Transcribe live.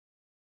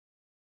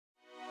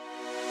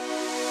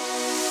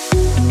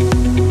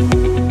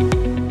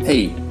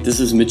This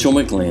is Mitchell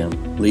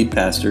McLam, lead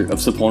pastor of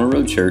Sapona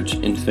Road Church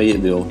in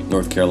Fayetteville,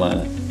 North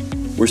Carolina.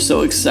 We're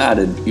so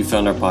excited you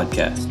found our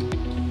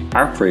podcast.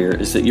 Our prayer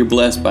is that you're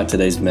blessed by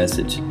today's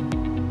message.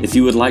 If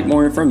you would like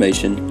more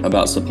information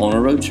about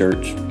Sapona Road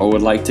Church or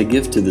would like to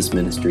give to this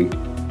ministry,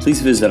 please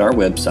visit our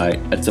website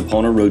at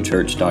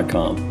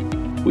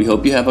saponaroadchurch.com. We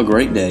hope you have a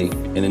great day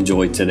and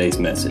enjoy today's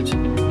message.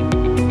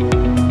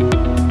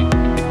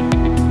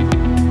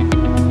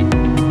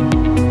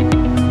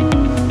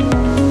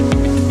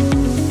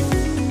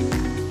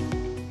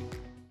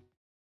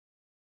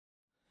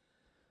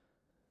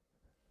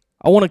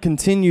 I want to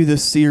continue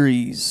this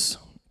series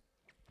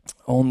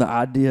on the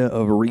idea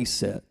of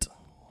reset.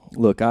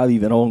 Look, I've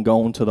even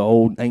gone to the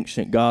old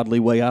ancient godly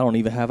way. I don't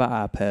even have an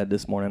iPad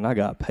this morning. I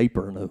got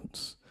paper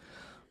notes.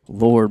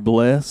 Lord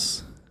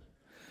bless.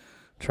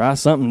 Try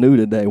something new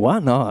today. Why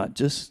not?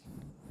 Just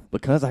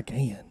because I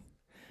can.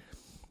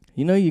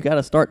 You know, you got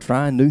to start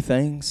trying new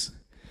things.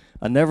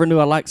 I never knew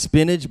I liked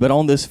spinach, but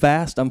on this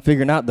fast, I'm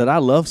figuring out that I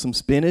love some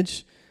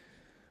spinach.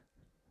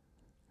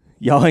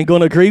 Y'all ain't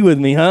going to agree with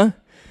me, huh?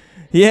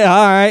 Yeah,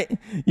 all right.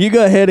 You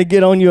go ahead and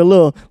get on your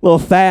little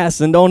fast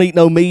and don't eat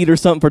no meat or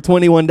something for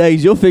 21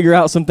 days. You'll figure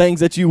out some things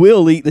that you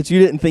will eat that you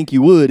didn't think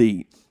you would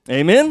eat.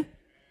 Amen?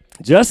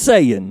 Just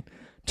saying.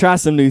 Try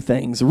some new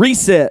things.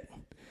 Reset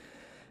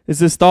is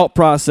this thought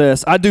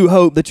process. I do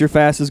hope that your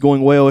fast is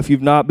going well. If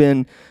you've not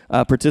been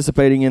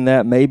participating in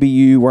that, maybe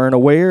you weren't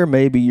aware.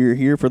 Maybe you're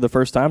here for the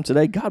first time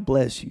today. God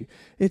bless you.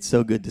 It's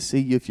so good to see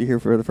you if you're here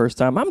for the first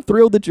time. I'm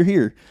thrilled that you're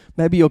here.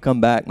 Maybe you'll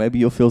come back. Maybe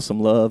you'll feel some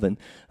love and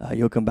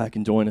you'll come back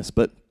and join us.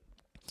 But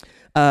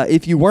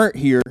if you weren't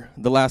here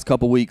the last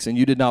couple weeks and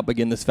you did not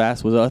begin this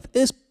fast with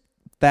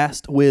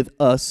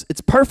us,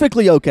 it's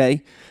perfectly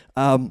okay.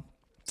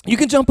 You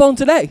can jump on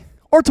today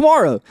or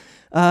tomorrow.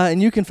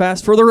 And you can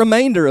fast for the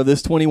remainder of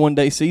this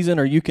 21-day season,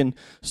 or you can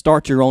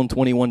start your own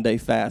 21-day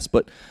fast.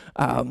 But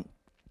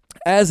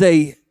as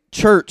a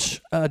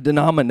church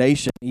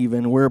denomination,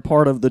 even, we're a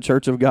part of the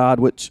Church of God,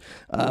 which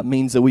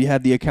means that we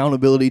have the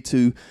accountability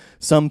to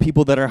some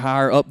people that are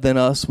higher up than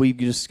us. We've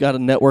just got a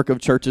network of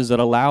churches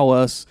that allow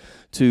us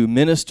to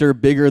minister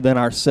bigger than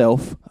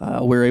ourselves.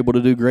 We're able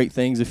to do great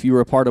things. If you were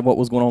a part of what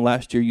was going on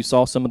last year, you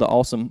saw some of the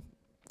awesome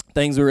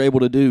things we were able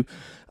to do.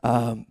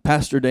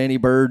 Pastor Danny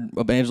Bird,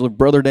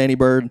 Brother Danny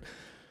Bird,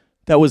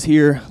 that was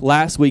here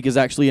last week, is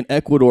actually in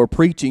Ecuador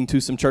preaching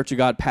to some Church of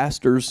God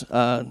pastors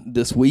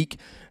this week.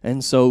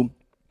 And so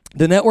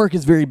the network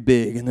is very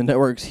big and the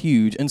network's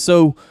huge. And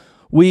so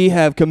we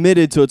have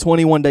committed to a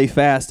 21-day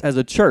fast as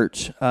a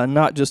church,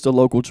 not just a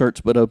local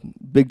church, but a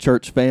big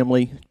church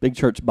family, big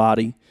church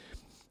body.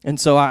 And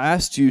so I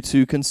asked you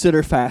to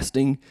consider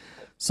fasting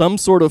some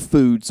sort of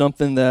food,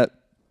 something that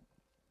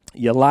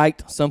you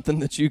liked, something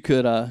that you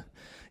could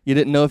you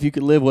didn't know if you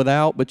could live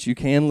without, but you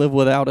can live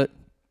without it.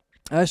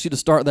 I asked you to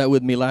start that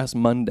with me last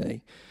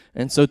Monday.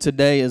 And so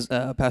today, as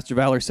Pastor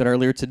Valerie said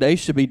earlier, today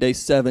should be day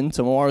 7.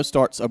 Tomorrow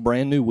starts a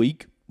brand new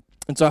week.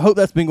 And so I hope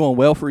that's been going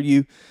well for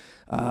you.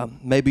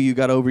 Maybe you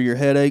got over your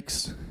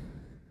headaches.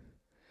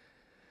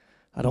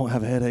 I don't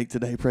have a headache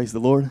today, praise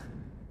the Lord.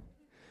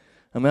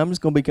 I mean, I'm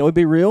just going to can we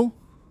be real?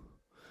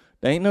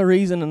 There ain't no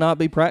reason to not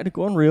be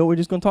practical and real. We're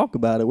just going to talk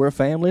about it. We're a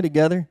family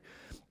together.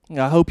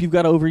 I hope you've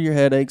got over your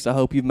headaches. I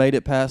hope you've made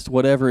it past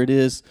whatever it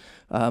is.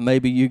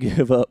 Maybe you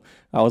give up.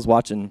 I was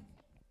watching,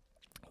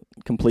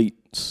 complete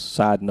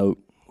side note,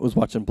 was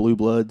watching Blue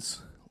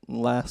Bloods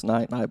last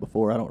night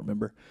before, I don't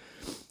remember.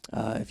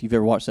 If you've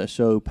ever watched that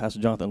show, Pastor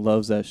Jonathan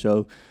loves that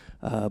show.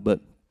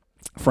 But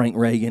Frank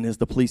Reagan is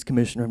the police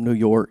commissioner of New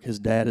York. His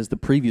dad is the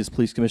previous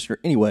police commissioner.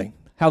 Anyway,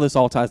 how this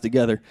all ties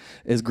together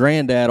is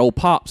granddad, old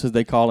Pops as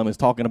they call him, is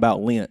talking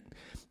about Lent.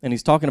 And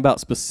he's talking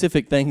about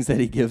specific things that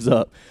he gives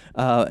up.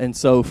 And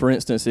so, for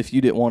instance, if you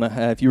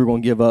were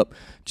going to give up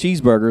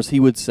cheeseburgers,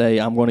 he would say,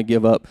 I'm going to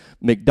give up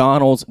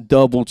McDonald's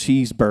double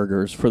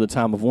cheeseburgers for the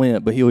time of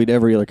Lent, but he'll eat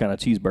every other kind of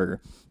cheeseburger.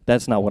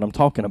 That's not what I'm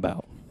talking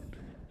about.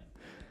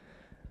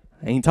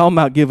 I ain't talking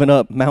about giving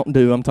up Mountain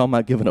Dew. I'm talking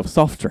about giving up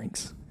soft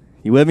drinks.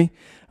 You with me?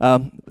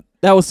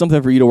 That was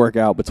something for you to work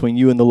out between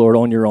you and the Lord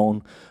on your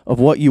own of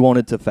what you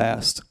wanted to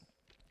fast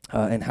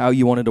and how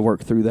you wanted to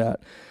work through that.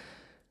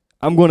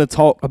 I'm going to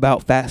talk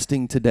about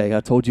fasting today.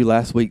 I told you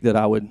last week that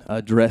I would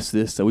address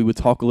this, so we would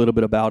talk a little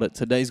bit about it.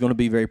 Today's going to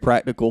be very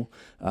practical.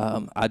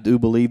 I do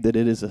believe that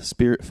it is a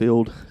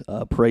spirit-filled,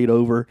 prayed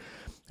over,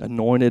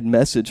 anointed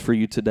message for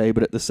you today,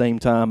 but at the same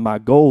time, my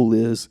goal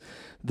is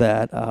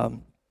that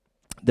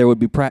there would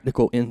be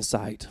practical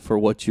insight for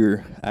what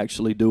you're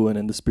actually doing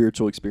and the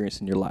spiritual experience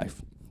in your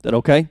life. Is that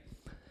okay?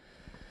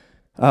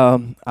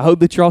 I hope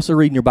that you're also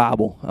reading your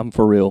Bible. I'm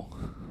for real.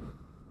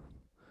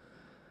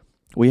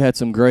 We had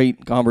some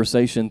great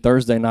conversation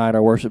Thursday night.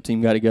 Our worship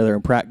team got together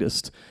and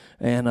practiced,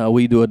 and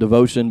we do a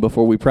devotion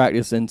before we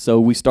practice. And so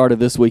we started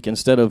this week,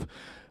 instead of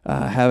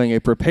having a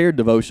prepared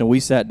devotion, we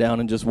sat down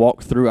and just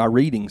walked through our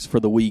readings for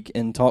the week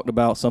and talked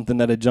about something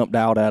that had jumped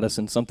out at us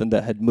and something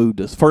that had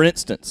moved us. For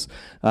instance,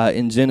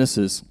 in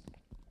Genesis,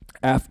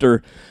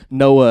 after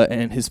Noah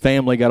and his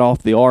family got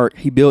off the ark,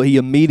 he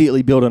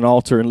immediately built an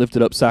altar and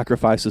lifted up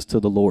sacrifices to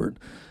the Lord.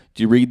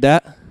 Did you read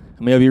that?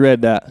 How many of you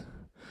read that?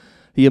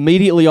 He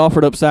immediately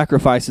offered up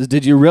sacrifices.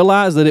 Did you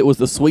realize that it was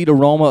the sweet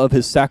aroma of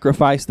his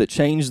sacrifice that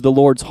changed the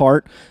Lord's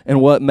heart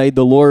and what made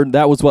the Lord,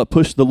 that was what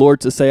pushed the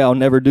Lord to say, I'll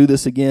never do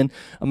this again.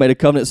 I made a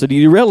covenant. So do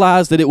you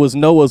realize that it was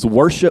Noah's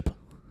worship?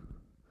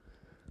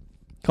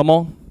 Come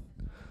on.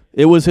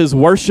 It was his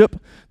worship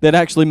that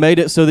actually made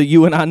it so that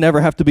you and I never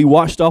have to be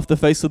washed off the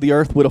face of the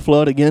earth with a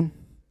flood again.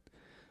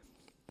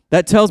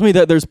 That tells me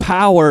that there's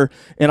power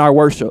in our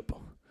worship.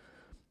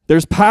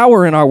 There's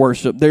power in our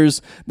worship.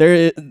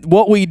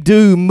 What we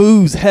do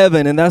moves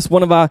heaven, and that's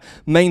one of our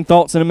main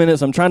thoughts in a minute,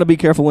 so I'm trying to be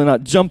careful and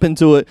not jump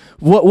into it.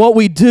 What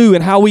we do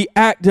and how we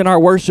act in our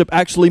worship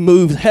actually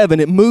moves heaven.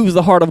 It moves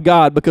the heart of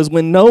God, because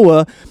when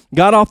Noah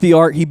got off the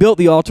ark, he built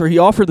the altar, he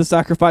offered the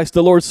sacrifice,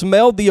 the Lord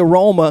smelled the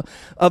aroma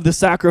of the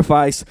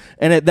sacrifice,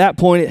 and at that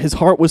point his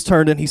heart was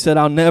turned, and he said,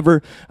 I'll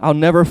never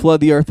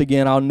flood the earth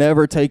again. I'll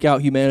never take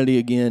out humanity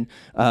again.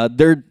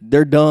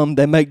 They're dumb.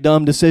 They make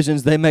dumb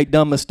decisions. They make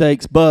dumb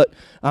mistakes, but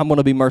I'm going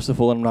to be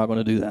merciful, and I'm not going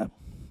to do that.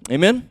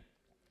 Amen?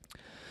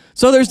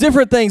 So there's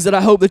different things that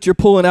I hope that you're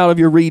pulling out of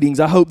your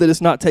readings. I hope that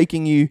it's not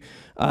taking you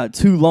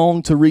too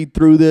long to read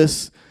through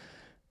this.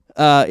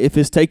 If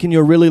it's taking you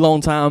a really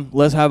long time,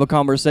 let's have a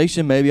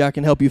conversation. Maybe I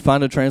can help you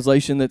find a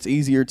translation that's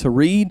easier to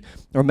read,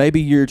 or maybe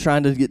you're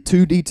trying to get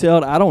too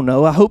detailed. I don't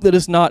know. I hope that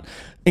it's not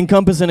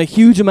encompassing a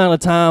huge amount of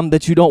time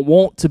that you don't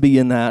want to be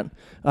in that.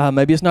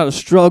 Maybe it's not a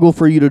struggle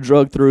for you to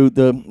drudge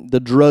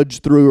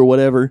through or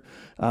whatever.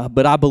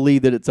 But I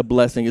believe that it's a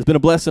blessing. It's been a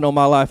blessing on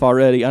my life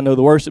already. I know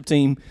the worship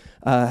team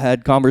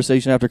had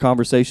conversation after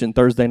conversation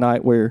Thursday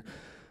night where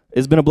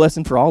it's been a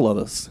blessing for all of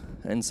us.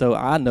 And so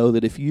I know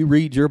that if you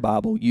read your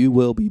Bible, you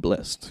will be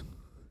blessed.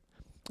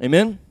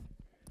 Amen?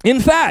 In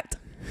fact,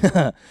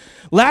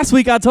 last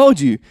week I told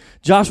you,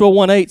 Joshua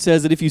 1:8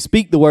 says that if you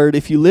speak the word,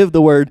 if you live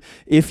the word,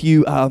 if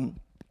you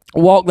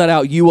walk that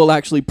out, you will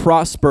actually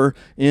prosper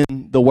in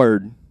the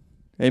word.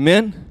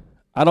 Amen?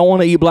 I don't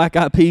want to eat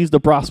black-eyed peas to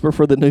prosper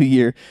for the new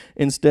year.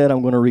 Instead,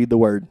 I'm going to read the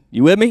word.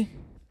 You with me?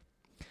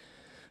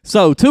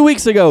 So 2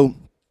 weeks ago,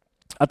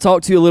 I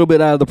talked to you a little bit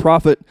out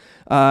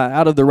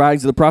of the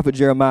writings of the prophet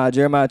Jeremiah.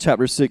 Jeremiah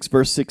chapter 6,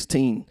 verse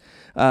 16.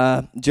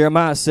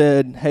 Jeremiah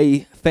said,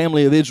 hey,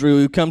 family of Israel,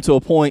 you come to a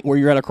point where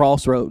you're at a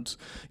crossroads.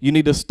 You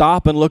need to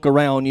stop and look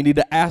around. You need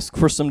to ask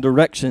for some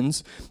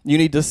directions. You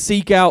need to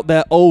seek out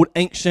that old,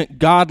 ancient,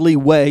 godly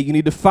way. You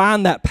need to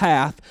find that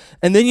path,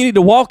 and then you need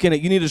to walk in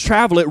it. You need to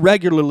travel it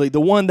regularly,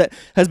 the one that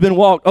has been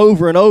walked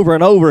over and over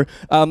and over.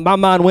 My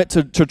mind went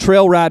to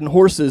trail riding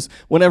horses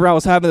whenever I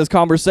was having this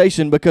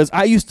conversation, because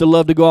I used to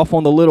love to go off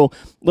on the little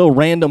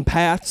random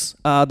paths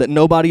that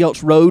nobody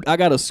else rode. I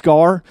got a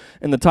scar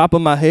in the top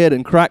of my head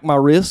and cracked my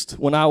wrist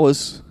when I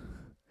was,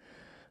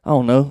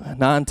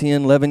 9,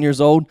 10, 11 years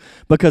old,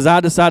 because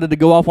I decided to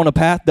go off on a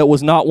path that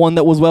was not one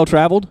that was well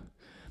traveled.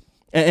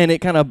 And it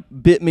kind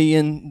of bit me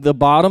in the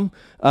bottom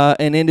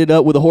and ended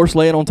up with a horse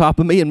laying on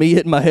top of me and me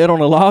hitting my head on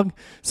a log.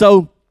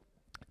 So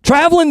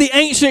traveling the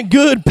ancient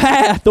good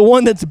path, the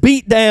one that's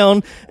beat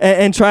down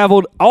and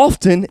traveled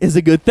often, is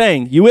a good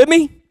thing. You with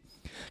me?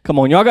 Come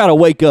on, y'all got to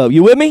wake up.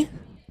 You with me?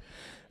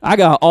 I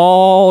got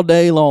all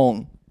day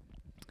long.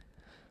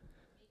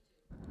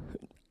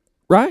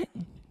 Right?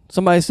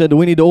 Somebody said, do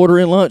we need to order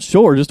in lunch?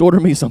 Sure, just order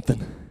me something.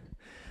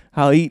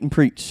 I'll eat and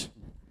preach.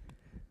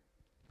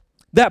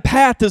 That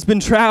path that's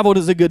been traveled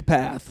is a good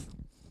path.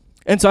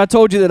 And so I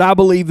told you that I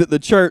believe that the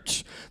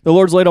church, the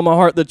Lord's laid on my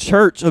heart, the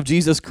church of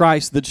Jesus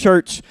Christ, the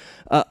church,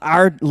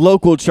 our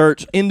local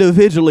church,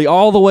 individually,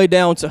 all the way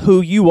down to who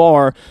you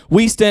are,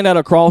 we stand at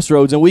a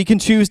crossroads, and we can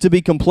choose to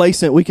be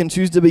complacent, we can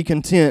choose to be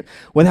content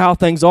with how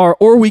things are,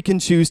 or we can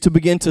choose to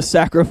begin to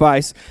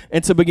sacrifice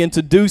and to begin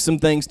to do some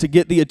things to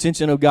get the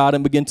attention of God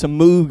and begin to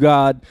move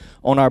God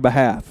on our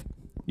behalf.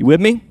 You with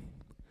me?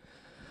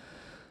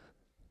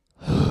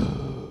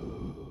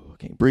 I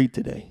can't breathe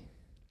today.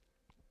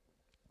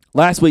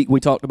 Last week we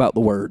talked about the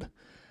word, and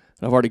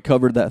I've already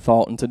covered that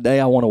thought, and today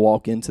I want to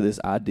walk into this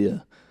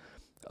idea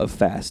of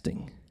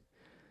fasting.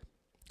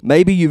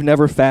 Maybe you've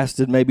never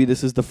fasted. Maybe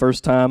this is the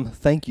first time.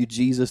 Thank you,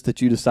 Jesus,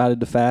 that you decided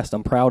to fast.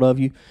 I'm proud of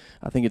you.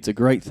 I think it's a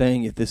great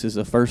thing if this is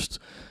the first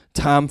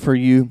time for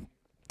you.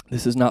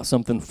 This is not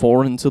something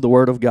foreign to the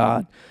Word of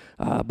God.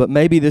 But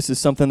maybe this is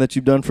something that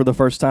you've done for the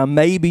first time.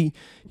 Maybe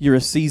you're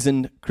a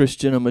seasoned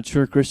Christian, a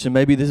mature Christian.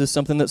 Maybe this is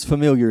something that's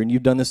familiar and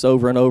you've done this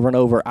over and over and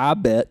over. I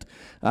bet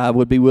I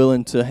would be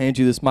willing to hand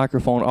you this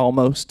microphone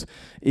almost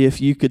if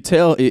you could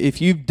tell,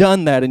 if you've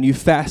done that and you've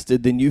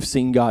fasted, then you've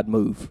seen God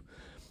move.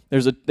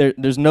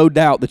 There's no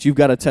doubt that you've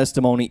got a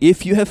testimony.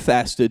 If you have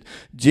fasted,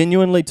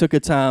 genuinely took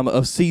a time,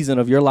 a season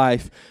of your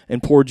life,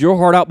 and poured your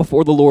heart out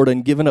before the Lord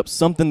and given up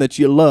something that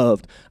you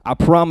loved, I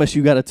promise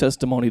you got a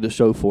testimony to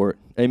show for it.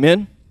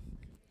 Amen?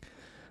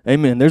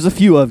 Amen. There's a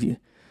few of you.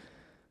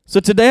 So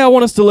today I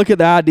want us to look at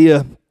the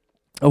idea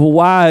of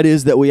why it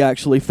is that we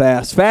actually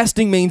fast.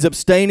 Fasting means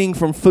abstaining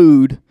from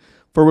food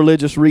for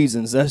religious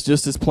reasons. That's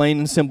just as plain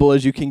and simple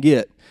as you can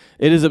get.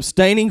 It is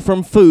abstaining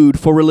from food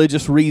for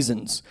religious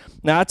reasons.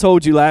 Now, I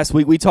told you last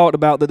week, we talked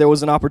about that there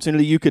was an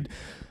opportunity you could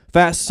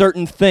fast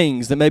certain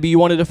things. That maybe you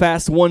wanted to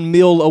fast 1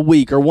 meal a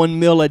week or 1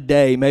 meal a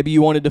day. Maybe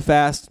you wanted to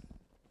fast,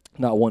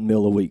 not 1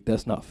 meal a week.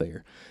 That's not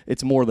fair.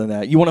 It's more than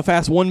that. You want to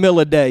fast 1 meal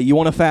a day. You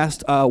want to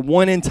fast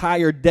 1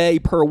 entire day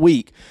per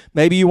week.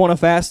 Maybe you want to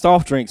fast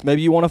soft drinks.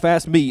 Maybe you want to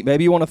fast meat.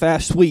 Maybe you want to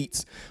fast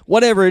sweets.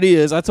 Whatever it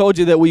is, I told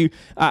you that we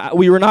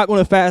were not going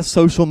to fast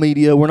social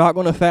media. We're not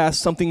going to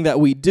fast something that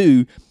we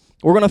do.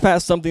 We're going to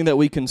fast something that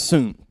we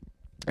consume.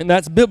 And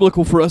that's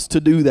biblical for us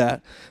to do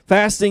that.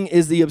 Fasting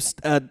is the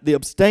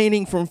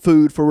abstaining from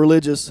food for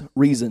religious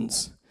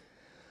reasons.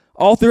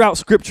 All throughout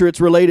Scripture,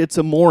 it's related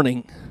to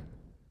mourning.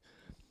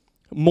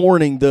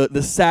 Mourning,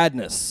 the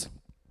sadness.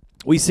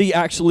 We see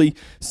actually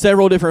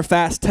several different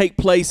fasts take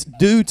place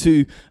due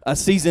to a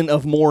season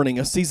of mourning,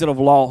 a season of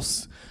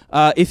loss.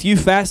 If you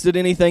fasted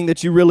anything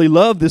that you really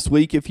love this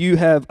week, if you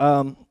have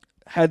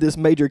had this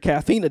major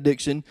caffeine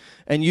addiction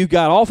and you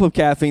got off of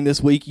caffeine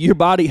this week, your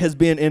body has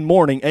been in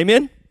mourning.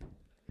 Amen?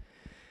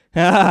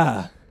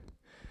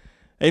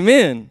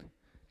 Amen.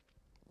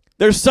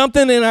 There's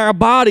something in our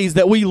bodies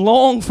that we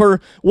long for,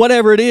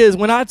 whatever it is.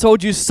 When I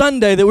told you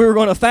Sunday that we were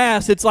going to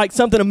fast, it's like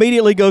something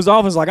immediately goes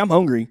off and it's like, I'm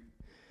hungry,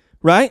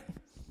 right?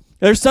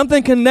 There's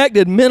something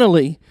connected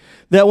mentally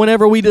that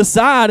whenever we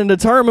decide and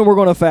determine we're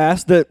going to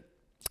fast, that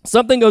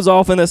something goes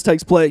off and this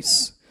takes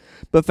place.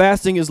 But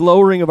fasting is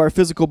lowering of our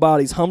physical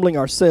bodies, humbling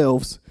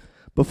ourselves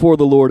before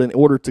the Lord in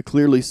order to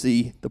clearly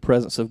see the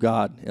presence of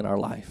God in our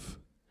life.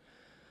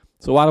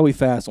 So why do we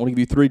fast? I want to give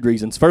you 3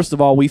 reasons. First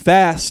of all, we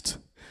fast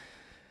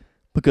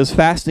because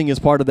fasting is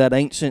part of that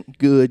ancient,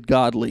 good,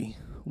 godly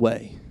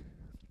way.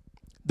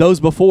 Those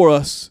before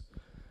us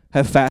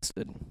have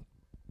fasted.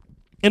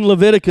 In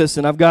Leviticus,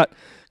 and I've got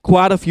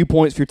quite a few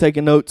points if you're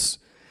taking notes,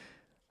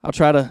 I'll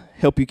try to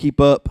help you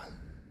keep up.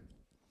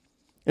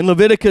 In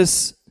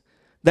Leviticus,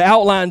 the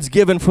outline's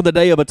given for the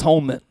Day of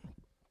Atonement.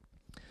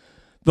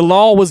 The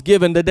law was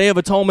given. The Day of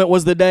Atonement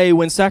was the day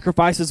when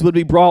sacrifices would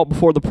be brought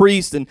before the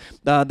priest and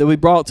they would be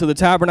brought to the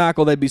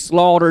tabernacle. They'd be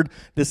slaughtered.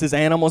 This is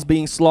animals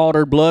being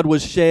slaughtered. Blood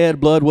was shed.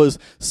 Blood was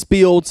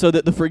spilled so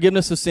that the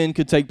forgiveness of sin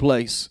could take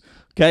place.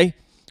 Okay?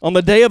 On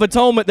the Day of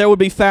Atonement, there would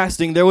be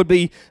fasting. There would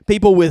be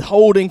people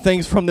withholding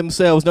things from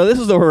themselves. Now, this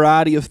is a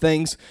variety of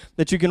things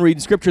that you can read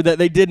in Scripture that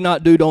they did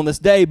not do on this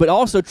day, but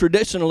also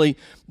traditionally,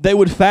 they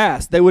would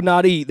fast. They would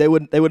not eat. They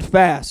would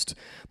fast.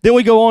 Then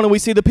we go on and we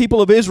see the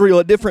people of Israel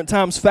at different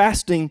times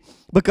fasting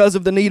because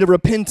of the need of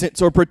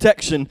repentance or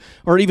protection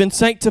or even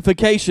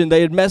sanctification.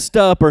 They had messed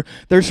up or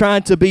they're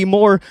trying to be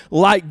more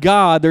like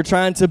God. They're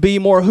trying to be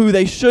more who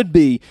they should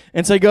be.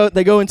 And so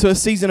they go into a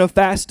season of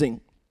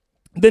fasting.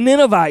 The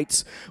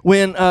Ninevites,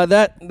 when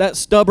that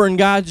stubborn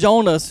guy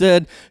Jonah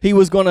said he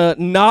was going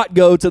to not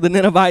go to the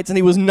Ninevites and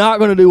he was not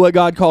going to do what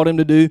God called him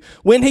to do,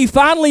 when he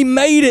finally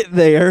made it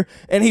there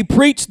and he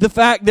preached the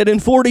fact that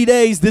in 40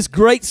 days this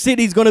great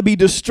city is going to be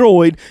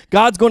destroyed,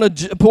 God's going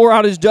to pour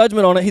out his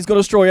judgment on it, he's going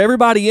to destroy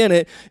everybody in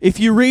it. If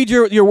you read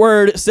your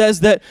word, it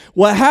says that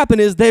what happened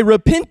is they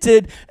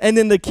repented and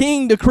then the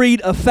king decreed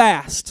a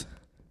fast.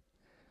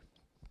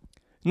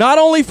 Not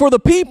only for the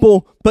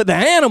people, but the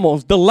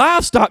animals, the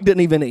livestock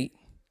didn't even eat.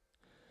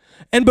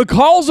 And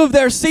because of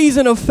their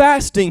season of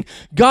fasting,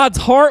 God's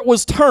heart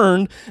was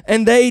turned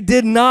and they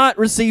did not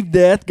receive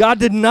death. God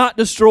did not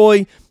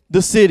destroy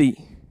the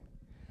city.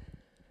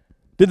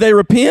 Did they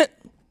repent?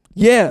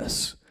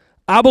 Yes.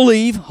 I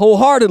believe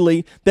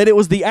wholeheartedly that it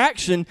was the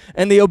action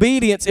and the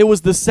obedience. It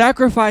was the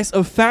sacrifice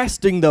of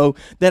fasting, though,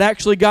 that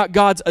actually got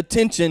God's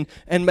attention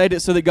and made it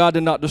so that God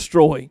did not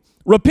destroy.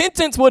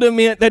 Repentance would have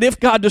meant that if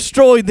God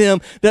destroyed them,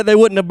 that they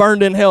wouldn't have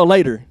burned in hell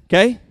later.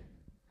 Okay?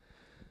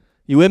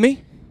 You with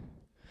me?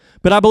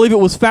 But I believe it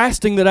was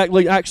fasting that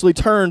actually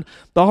turned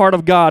the heart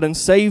of God and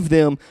saved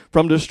them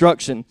from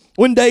destruction.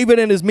 When David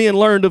and his men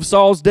learned of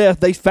Saul's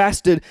death, they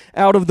fasted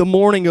out of the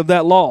mourning of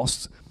that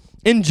loss.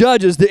 In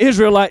Judges, the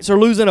Israelites are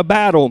losing a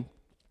battle,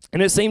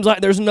 and it seems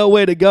like there's no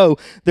way to go.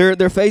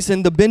 They're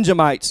facing the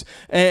Benjamites,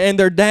 and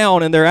they're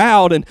down, and they're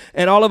out,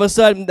 and all of a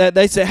sudden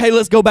they say, hey,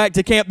 let's go back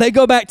to camp. They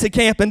go back to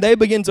camp, and they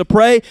begin to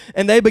pray,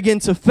 and they begin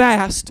to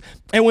fast.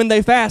 And when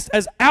they fast,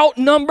 as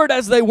outnumbered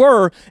as they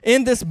were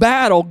in this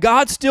battle,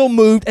 God still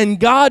moved, and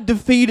God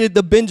defeated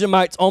the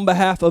Benjamites on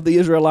behalf of the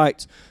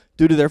Israelites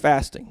due to their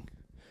fasting.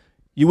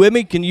 You with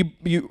me?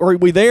 Are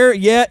we there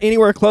yet?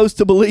 Anywhere close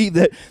to believe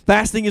that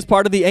fasting is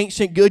part of the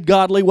ancient, good,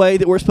 godly way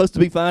that we're supposed to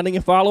be finding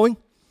and following?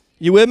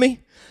 You with me?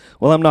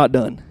 Well, I'm not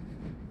done.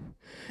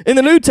 In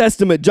the New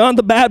Testament, John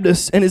the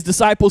Baptist and his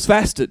disciples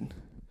fasted.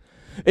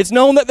 It's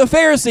known that the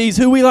Pharisees,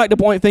 who we like to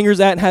point fingers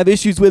at and have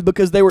issues with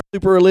because they were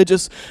super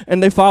religious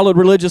and they followed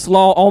religious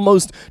law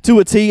almost to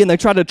a T and they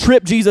tried to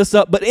trip Jesus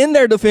up, but in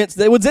their defense,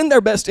 it was in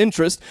their best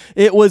interest.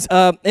 It was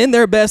in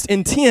their best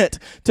intent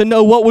to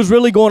know what was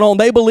really going on.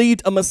 They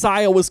believed a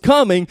Messiah was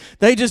coming.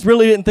 They just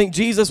really didn't think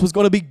Jesus was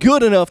going to be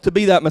good enough to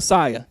be that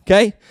Messiah,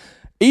 okay?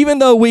 Even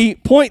though we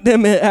point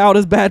them out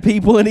as bad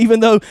people and even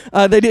though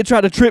they did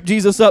try to trip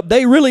Jesus up,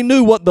 they really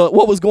knew what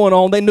was going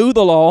on. They knew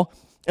the law.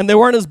 And they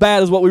weren't as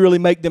bad as what we really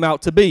make them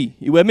out to be.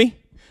 You with me?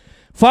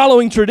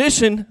 Following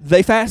tradition,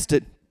 they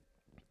fasted.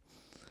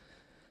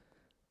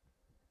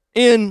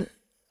 In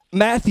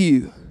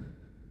Matthew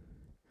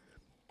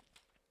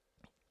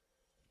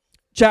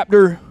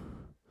chapter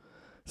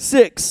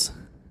 6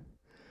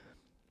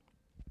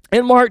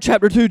 and Mark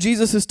chapter 2,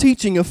 Jesus is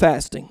teaching of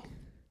fasting.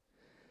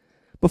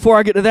 Before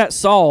I get to that,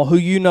 Saul, who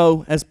you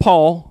know as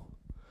Paul,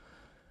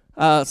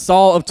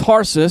 Saul of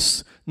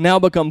Tarsus, now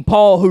become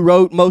Paul, who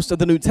wrote most of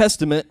the New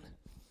Testament,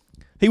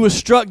 he was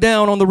struck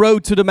down on the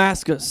road to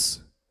Damascus.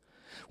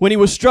 When he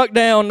was struck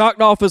down,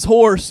 knocked off his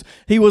horse,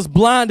 he was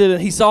blinded,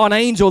 and he saw an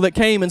angel that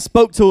came and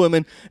spoke to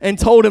him and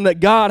told him that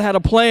God had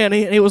a plan.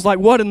 He was like,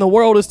 what in the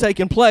world is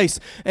taking place?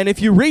 And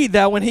if you read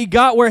that, when he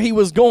got where he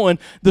was going,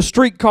 the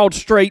street called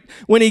straight,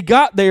 when he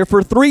got there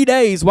for 3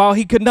 days while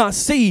he could not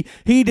see,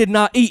 he did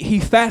not eat. He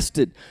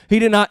fasted. He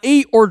did not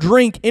eat or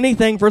drink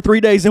anything for 3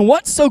 days. And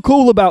what's so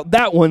cool about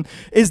that one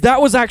is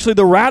that was actually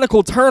the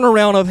radical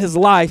turnaround of his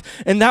life.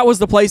 And that was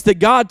the place that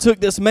God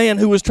took this man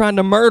who was trying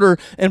to murder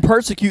and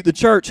persecute the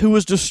church, who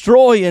was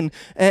destroying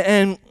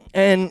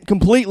and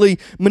completely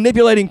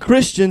manipulating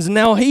Christians.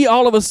 Now he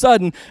all of a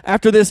sudden,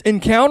 after this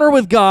encounter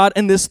with God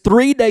and this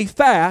 3-day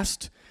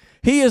fast,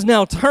 he is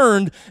now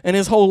turned, and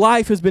his whole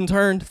life has been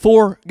turned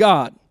for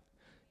God.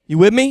 You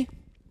with me?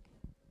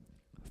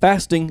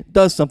 Fasting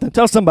does something.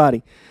 Tell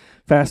somebody,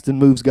 fasting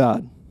moves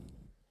God.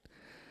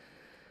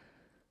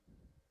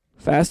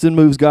 Fasting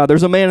moves God.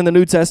 There's a man in the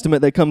New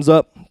Testament that comes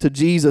up to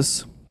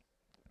Jesus,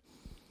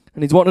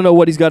 and he's wanting to know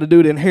what he's got to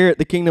do to inherit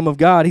the kingdom of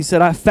God. He said,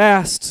 I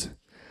fast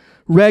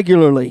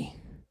regularly,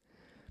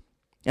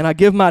 and I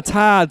give my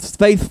tithes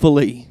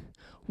faithfully.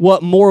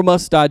 What more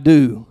must I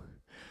do?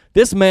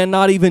 This man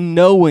not even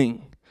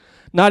knowing,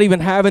 not even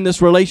having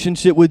this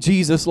relationship with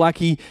Jesus like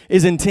he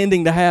is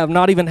intending to have,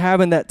 not even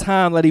having that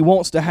time that he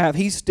wants to have,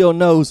 he still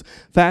knows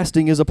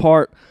fasting is a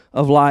part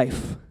of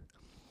life.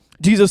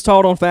 Jesus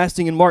taught on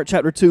fasting in Mark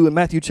chapter 2 and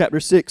Matthew chapter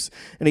 6,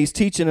 and he's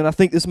teaching, and I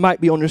think this might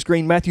be on your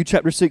screen, Matthew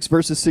chapter 6,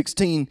 verses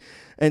 16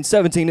 and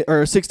 17,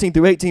 or 16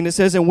 through 18. It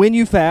says, and when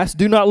you fast,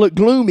 do not look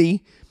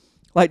gloomy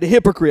like the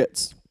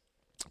hypocrites,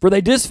 for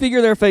they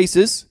disfigure their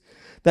faces,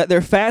 that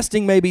their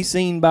fasting may be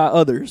seen by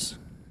others.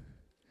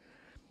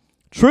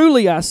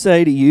 Truly I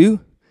say to you,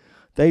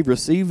 they've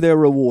received their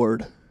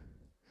reward.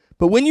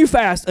 But when you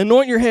fast,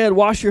 anoint your head,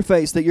 wash your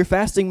face, that your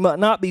fasting might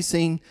not be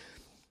seen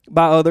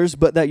by others,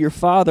 but by your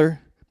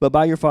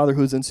Father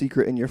who is in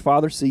secret, and your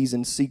Father sees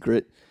in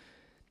secret,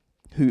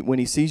 who when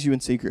he sees you in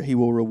secret, he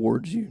will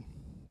reward you.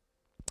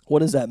 What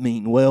does that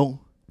mean? Well,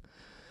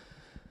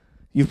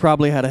 you've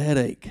probably had a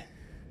headache.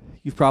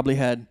 You've probably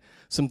had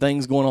some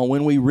things going on.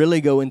 When we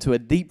really go into a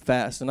deep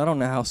fast, and I don't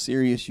know how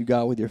serious you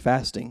got with your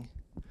fasting,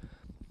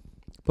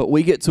 but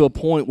we get to a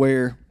point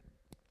where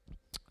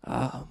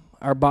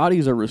our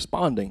bodies are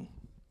responding,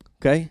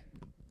 okay?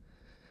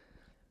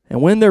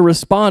 And when they're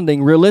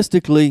responding,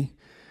 realistically,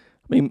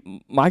 I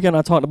mean, Mike and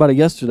I talked about it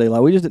yesterday.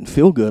 Like, we just didn't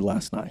feel good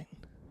last night.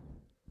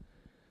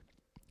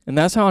 And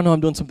that's how I know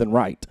I'm doing something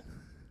right,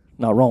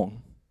 not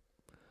wrong.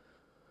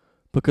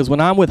 Because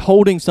when I'm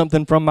withholding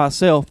something from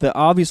myself that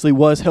obviously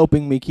was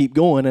helping me keep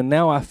going, and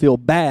now I feel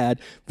bad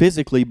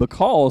physically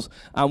because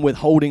I'm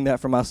withholding that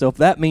from myself,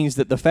 that means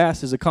that the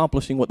fast is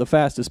accomplishing what the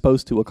fast is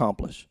supposed to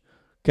accomplish.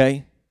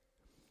 Okay?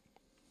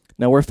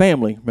 Now, we're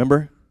family,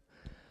 remember?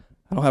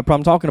 I don't have a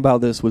problem talking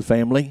about this with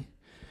family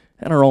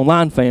and our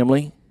online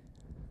family.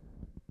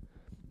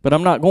 But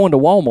I'm not going to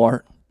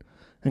Walmart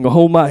and go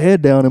hold my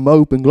head down in my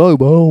open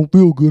globe. I don't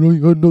feel good. I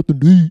ain't had nothing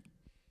to eat.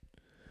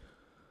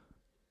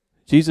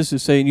 Jesus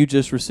is saying you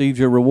just received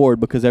your reward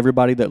because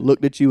everybody that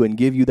looked at you and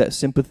give you that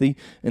sympathy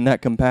and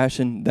that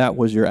compassion, that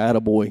was your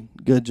attaboy.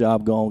 Good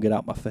job, go on, get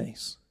out my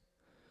face.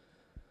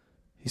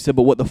 He said,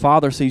 but what the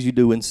Father sees you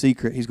do in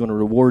secret, he's going to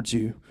reward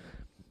you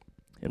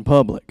in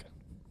public.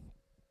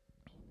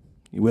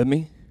 You with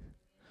me?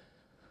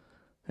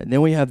 And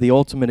then we have the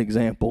ultimate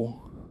example,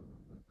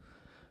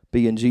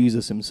 being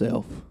Jesus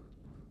himself.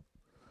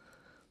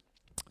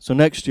 So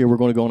next year we're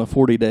going to go on a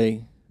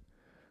 40-day,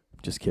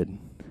 just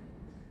kidding.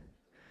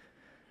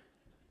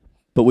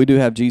 But we do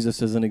have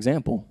Jesus as an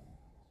example.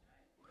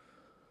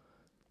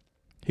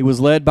 He was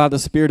led by the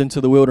Spirit into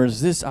the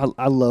wilderness.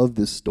 I love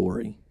this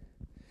story.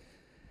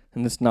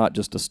 And it's not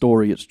just a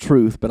story, it's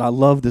truth, but I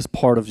love this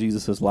part of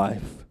Jesus'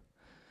 life.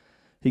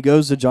 He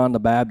goes to John the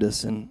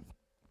Baptist, and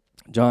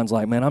John's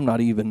like, man, I'm not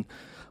even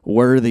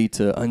worthy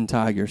to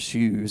untie your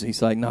shoes.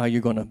 He's like, no,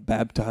 you're going to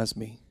baptize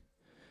me.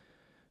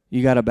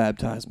 You got to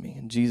baptize me.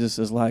 And Jesus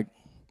is like,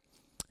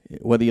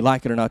 whether you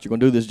like it or not, you're going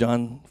to do this.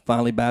 John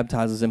finally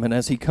baptizes him. And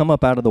as he come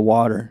up out of the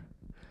water,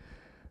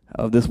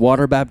 of this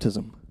water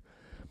baptism,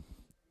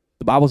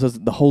 the Bible says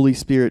that the Holy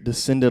Spirit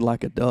descended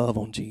like a dove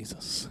on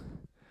Jesus.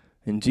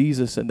 And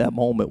Jesus at that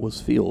moment was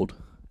filled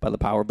by the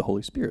power of the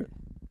Holy Spirit.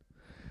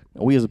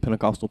 Now, we as a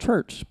Pentecostal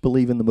church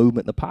believe in the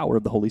movement and the power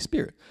of the Holy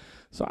Spirit.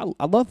 So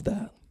I love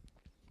that.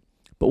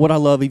 But what I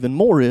love even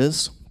more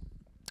is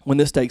when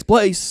this takes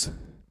place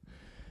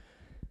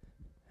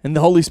and the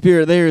Holy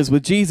Spirit there is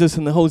with Jesus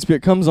and the Holy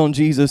Spirit comes on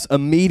Jesus,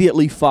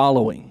 immediately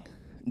following,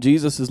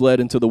 Jesus is led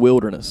into the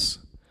wilderness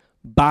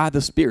by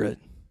the Spirit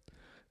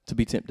to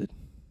be tempted.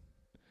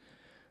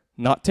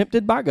 Not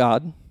tempted by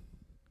God,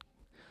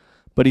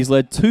 but he's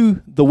led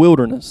to the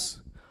wilderness,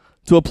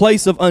 to a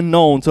place of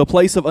unknown, to a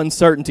place of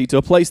uncertainty, to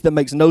a place that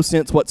makes no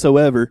sense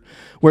whatsoever,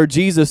 where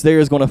Jesus there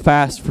is going to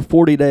fast for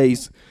 40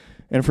 days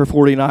and for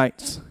 40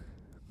 nights.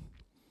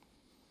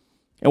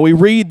 And we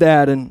read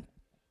that in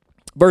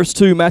verse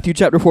 2, Matthew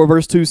chapter 4,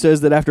 verse 2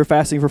 says that after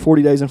fasting for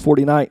 40 days and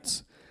 40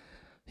 nights,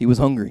 he was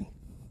hungry.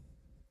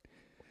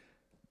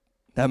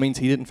 That means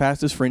he didn't fast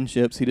his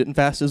friendships, he didn't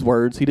fast his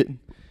words,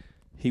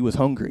 he was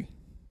hungry.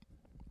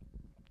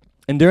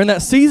 And during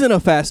that season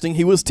of fasting,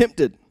 he was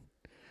tempted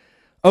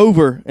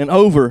over and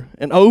over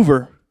and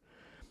over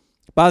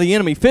by the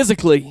enemy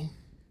physically.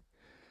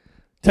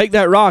 Take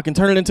that rock and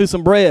turn it into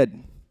some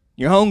bread.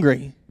 You're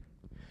hungry.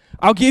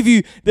 I'll give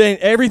you,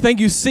 everything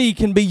you see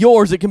can be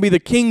yours. It can be the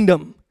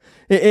kingdom.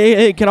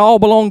 It can all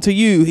belong to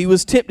you. He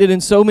was tempted in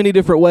so many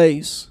different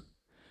ways.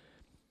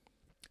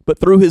 But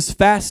through his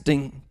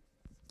fasting,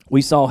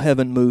 we saw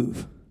heaven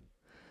move.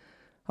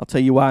 I'll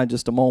tell you why in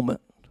just a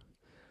moment.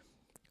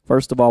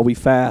 First of all, we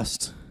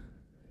fast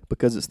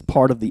because it's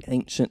part of the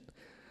ancient,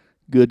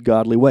 good,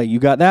 godly way. You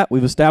got that?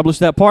 We've established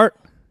that part.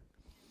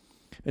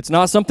 It's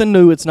not something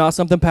new. It's not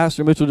something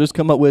Pastor Mitchell just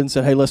come up with and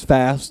said, hey, let's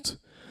fast.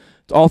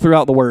 It's all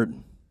throughout the Word.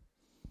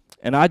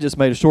 And I just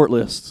made a short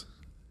list.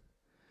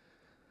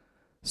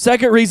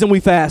 Second reason we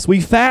fast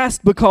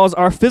because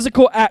our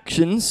physical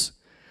actions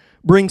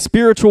bring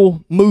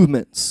spiritual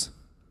movements.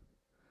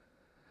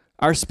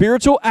 Our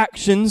physical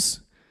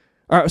actions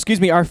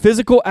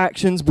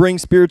bring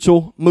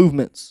spiritual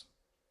movements.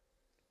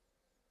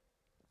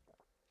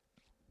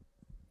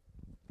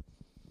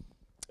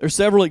 There's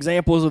several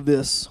examples of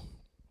this.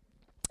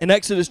 In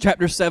Exodus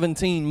chapter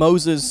 17,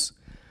 Moses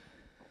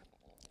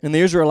and the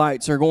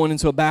Israelites are going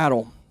into a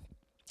battle,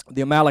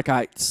 the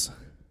Amalekites.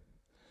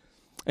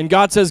 And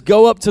God says,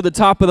 go up to the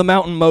top of the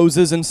mountain,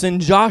 Moses, and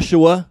send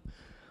Joshua,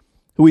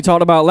 who we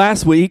talked about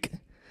last week.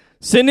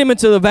 Send him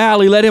into the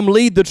valley, let him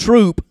lead the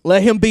troop,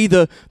 let him be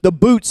the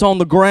boots on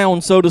the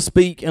ground, so to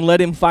speak, and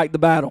let him fight the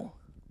battle.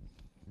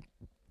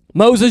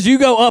 Moses, you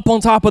go up on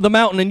top of the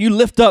mountain and you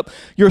lift up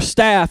your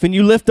staff and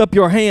you lift up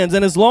your hands.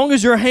 And as long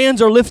as your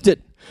hands are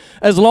lifted,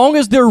 as long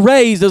as they're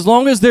raised, as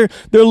long as they're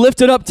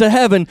lifted up to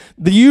heaven,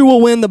 you will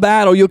win the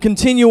battle. You'll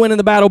continue winning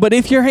the battle. But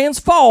if your hands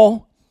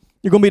fall,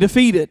 you're going to be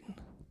defeated.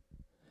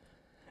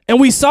 And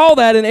we saw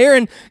that,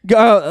 and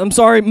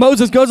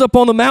Moses goes up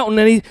on the mountain,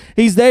 and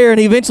he's there, and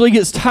he eventually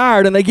gets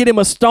tired, and they get him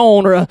a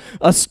stone or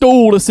a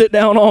stool to sit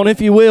down on, if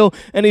you will,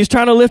 and he's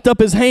trying to lift up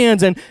his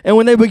hands, and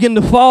when they begin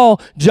to fall,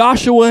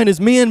 Joshua and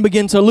his men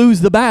begin to lose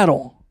the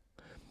battle.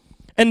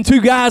 And two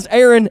guys,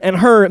 Aaron and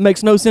Hur, it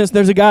makes no sense,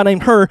 there's a guy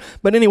named Hur,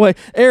 but anyway,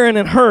 Aaron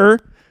and Hur,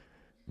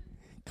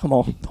 come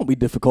on, don't be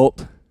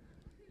difficult,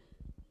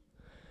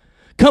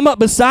 come up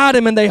beside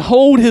him, and they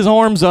hold his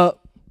arms up.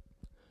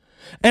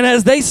 And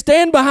as they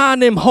stand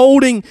behind him,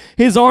 holding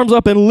his arms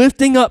up and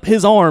lifting up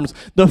his arms,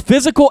 the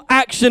physical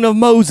action of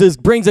Moses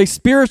brings a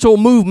spiritual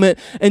movement,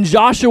 and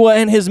Joshua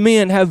and his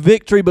men have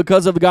victory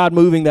because of God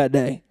moving that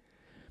day.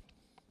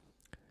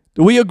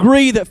 Do we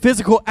agree that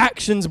physical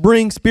actions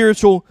bring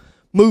spiritual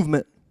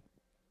movement?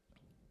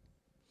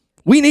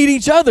 We need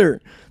each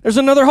other. There's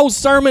another whole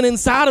sermon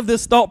inside of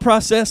this thought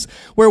process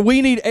where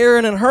we need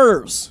Aaron and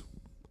Hur's.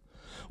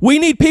 We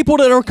need people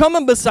that are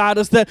coming beside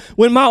us that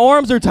when my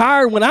arms are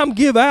tired, when I'm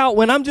give out,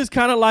 when I'm just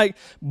kind of like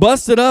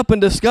busted up and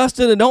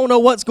disgusted and don't know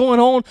what's going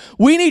on,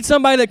 we need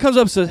somebody that comes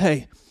up and says,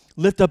 hey,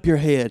 lift up your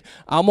head.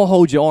 I'm going to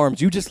hold your arms.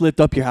 You just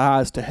lift up your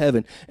eyes to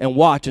heaven and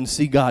watch and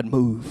see God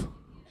move.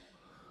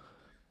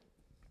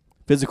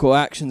 Physical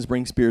actions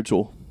bring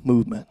spiritual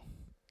movement.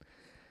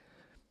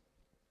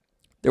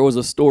 There was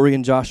a story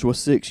in Joshua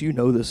 6. You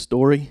know this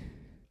story.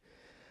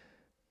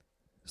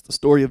 It's the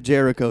story of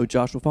Jericho.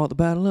 Joshua fought the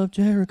battle of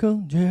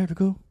Jericho.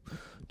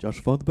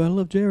 Joshua fought the battle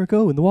of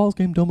Jericho, and the walls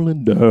came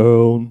tumbling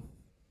down.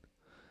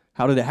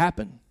 How did it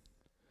happen?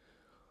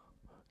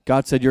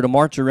 God said you're to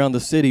march around the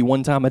city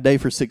one time a day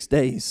for 6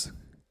 days.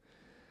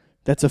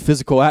 That's a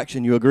physical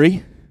action, you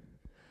agree?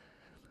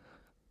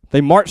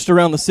 They marched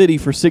around the city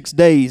for 6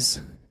 days.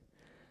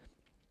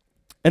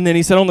 And then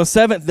he said on the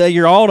seventh day,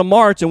 you're all to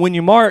march. And when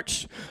you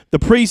march, the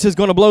priest is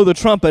going to blow the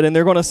trumpet, and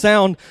they're going to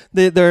sound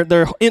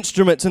their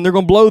instruments, and they're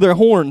going to blow their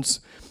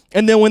horns.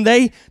 And then when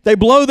they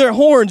blow their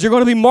horns, you're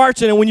going to be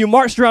marching. And when you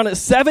marched around it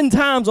 7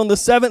 times on the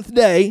 7th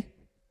day,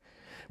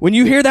 when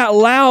you hear that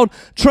loud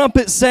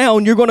trumpet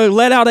sound, you're going to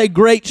let out a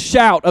great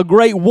shout, a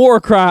great war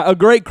cry, a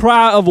great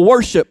cry of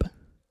worship.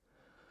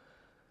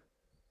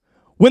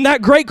 When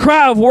that great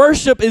cry of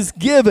worship is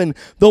given,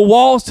 the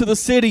walls to the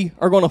city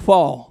are going to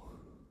fall.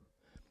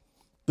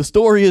 The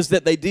story is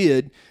that they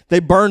did. They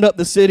burned up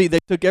the city. They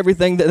took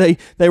everything that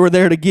they were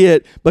there to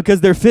get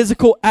because their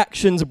physical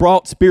actions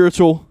brought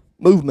spiritual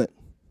movement.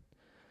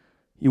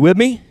 You with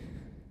me?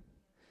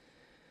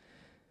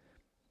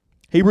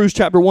 Hebrews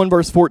chapter 1,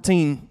 verse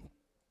 14.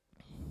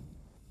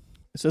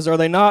 It says, are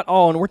they not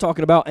all, and we're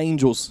talking about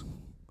angels.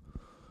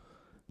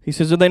 He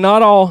says, are they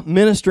not all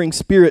ministering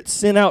spirits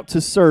sent out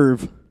to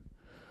serve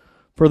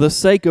for the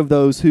sake of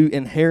those who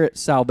inherit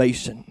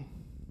salvation?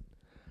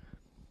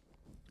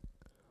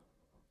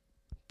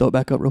 Throw it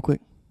back up real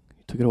quick.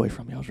 Took it away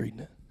from me. I was reading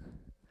it.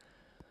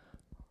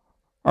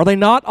 Are they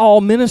not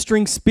all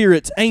ministering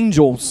spirits,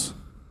 angels?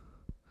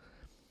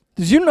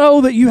 Did you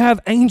know that you have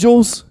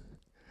angels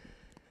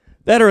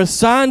that are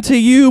assigned to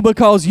you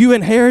because you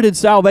inherited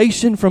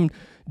salvation from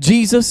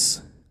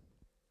Jesus?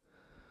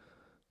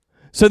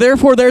 So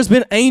therefore, there's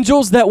been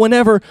angels that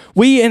whenever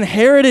we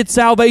inherited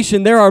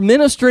salvation, there are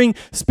ministering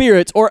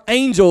spirits or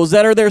angels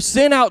that are there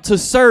sent out to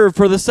serve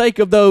for the sake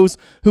of those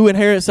who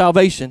inherit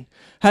salvation.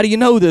 How do you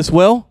know this?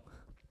 Well,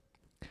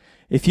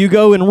 if you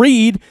go and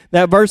read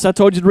that verse I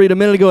told you to read a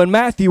minute ago in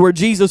Matthew where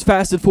Jesus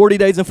fasted 40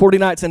 days and 40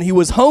 nights and he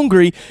was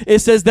hungry, it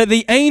says that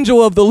the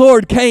angel of the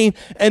Lord came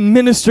and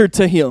ministered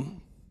to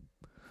him.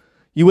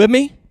 You with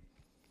me?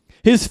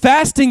 His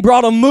fasting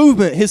brought a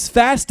movement. His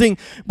fasting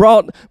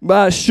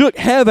shook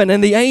heaven,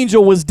 and the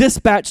angel was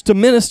dispatched to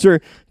minister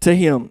to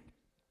him.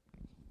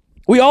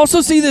 We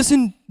also see this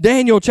in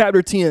Daniel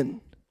chapter 10.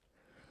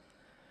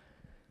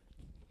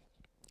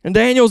 And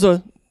Daniel's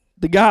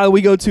the guy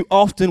we go to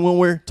often when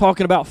we're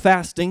talking about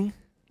fasting.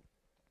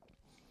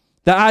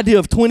 The idea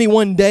of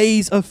 21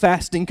 days of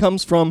fasting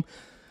comes from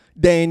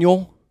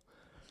Daniel.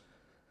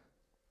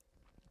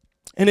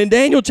 And in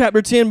Daniel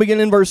chapter 10,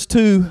 beginning in verse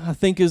 2, I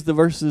think is the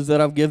verses that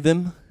I've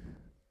given them.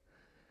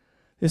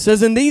 It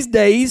says, in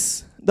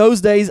those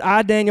days,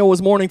 I, Daniel,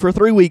 was mourning for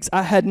 3 weeks.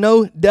 I had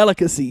no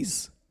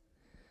delicacies,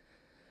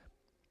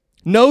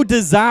 no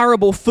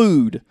desirable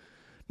food,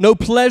 no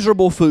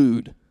pleasurable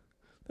food.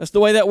 That's the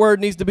way that word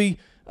needs to be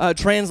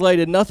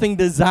translated. Nothing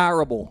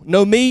desirable.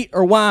 No meat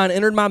or wine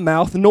entered my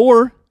mouth,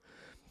 nor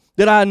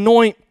did I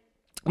anoint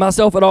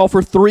myself at all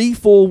for 3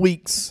 full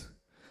weeks.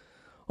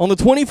 On the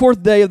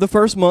 24th day of the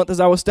first month, as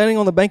I was standing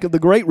on the bank of the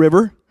great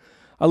river,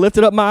 I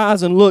lifted up my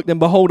eyes and looked, and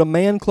behold, a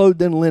man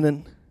clothed in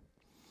linen,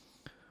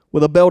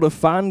 with a belt of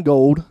fine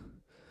gold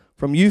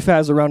from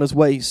Uphaz around his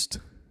waist.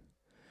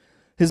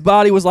 His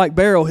body was like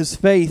beryl, his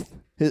face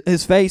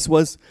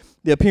was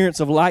the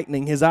appearance of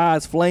lightning, his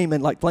eyes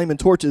flaming like flaming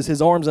torches,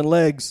 his arms and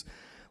legs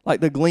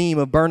like the gleam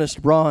of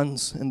burnished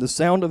bronze, and the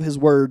sound of his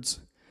words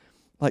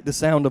like the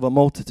sound of a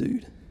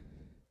multitude.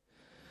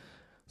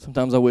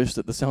 Sometimes I wish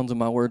that the sounds of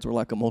my words were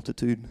like a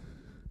multitude,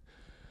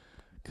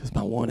 because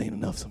my one ain't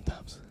enough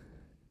sometimes.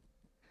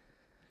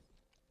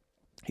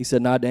 He said,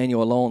 and I,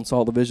 Daniel, alone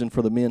saw the vision,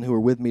 for the men who were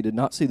with me did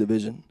not see the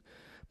vision.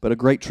 But a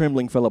great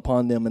trembling fell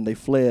upon them, and they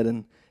fled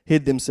and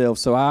hid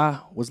themselves. So I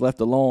was left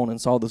alone and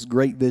saw this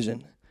great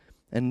vision,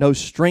 and no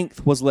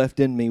strength was left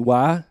in me.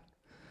 Why?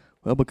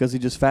 Well, because he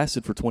just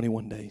fasted for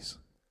 21 days.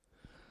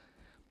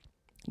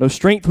 No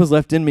strength was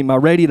left in me. My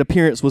radiant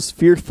appearance was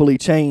fearfully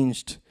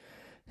changed,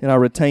 and I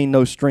retained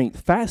no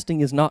strength.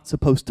 Fasting is not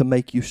supposed to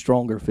make you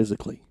stronger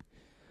physically.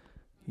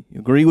 You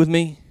agree with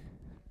me?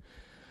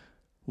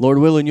 Lord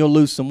willing, you'll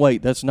lose some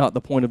weight. That's not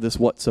the point of this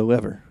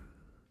whatsoever.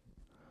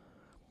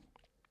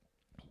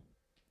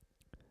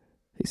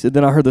 He said,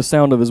 then I heard the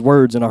sound of his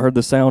words, and I heard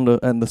the sound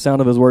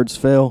of his words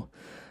fell.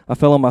 I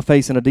fell on my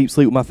face in a deep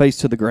sleep with my face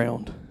to the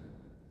ground.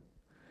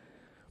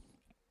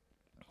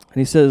 And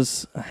he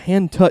says, a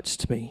hand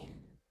touched me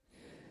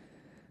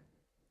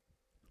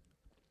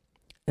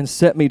and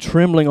set me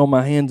trembling on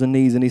my hands and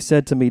knees. And he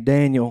said to me,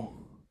 Daniel,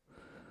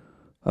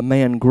 a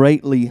man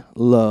greatly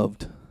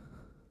loved.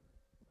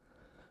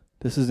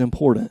 This is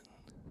important,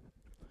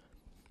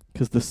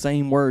 because the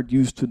same word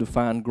used to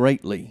define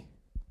greatly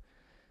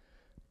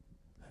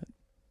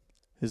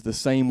is the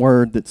same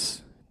word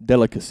that's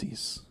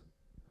delicacies.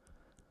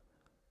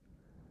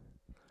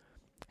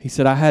 He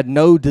said, I had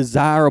no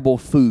desirable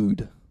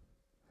food.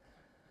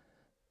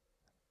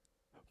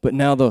 But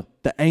now the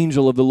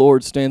angel of the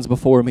Lord stands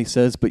before him. He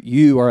says, but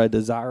you are a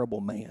desirable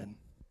man.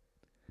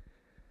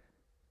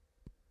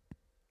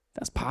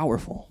 That's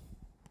powerful.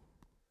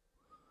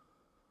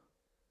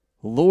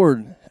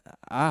 Lord,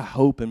 I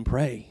hope and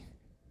pray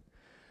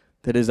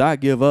that as I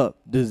give up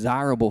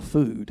desirable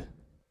food,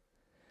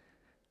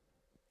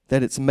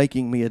 that it's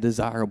making me a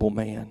desirable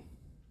man.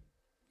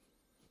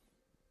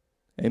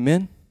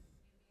 Amen?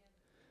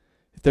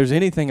 If there's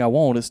anything I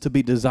want, it's to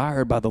be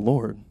desired by the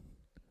Lord.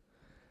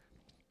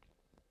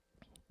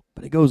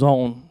 But it goes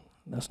on.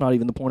 That's not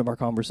even the point of our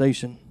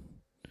conversation.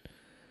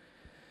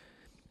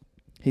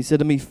 He said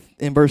to me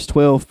in verse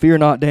 12, fear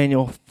not,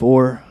 Daniel,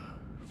 for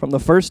from the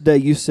first day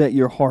you set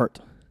your heart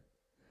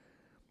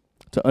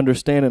to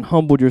understand and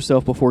humbled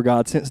yourself before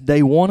God, since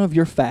day one of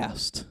your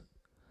fast,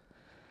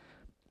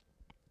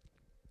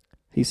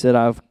 he said,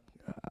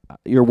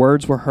 your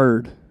words were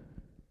heard,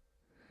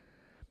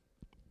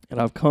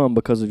 and I've come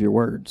because of your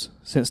words.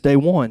 Since day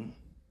one,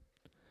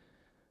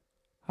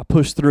 I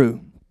pushed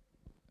through.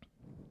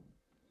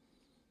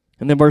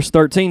 And then verse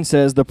 13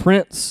 says, the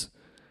prince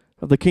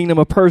of the kingdom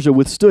of Persia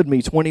withstood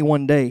me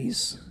 21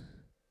 days.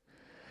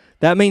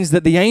 That means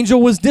that the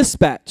angel was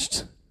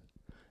dispatched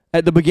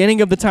at the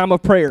beginning of the time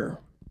of prayer.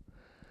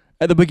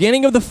 At the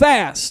beginning of the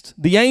fast,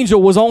 the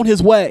angel was on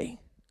his way.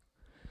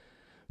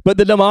 But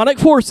the demonic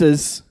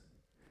forces,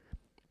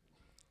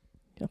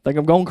 I think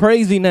I'm going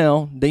crazy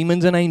now,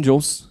 demons and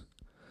angels.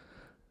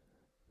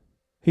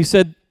 He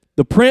said,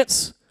 the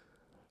prince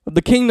of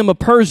the kingdom of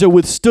Persia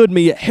withstood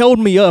me. It held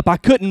me up. I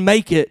couldn't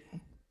make it.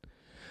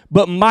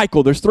 But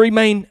Michael, there's three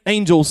main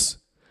angels: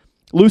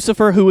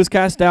 Lucifer, who was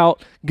cast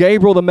out,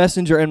 Gabriel the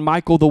messenger, and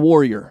Michael the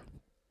warrior.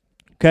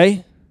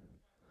 Okay?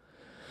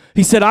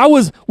 He said, I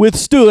was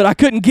withstood. I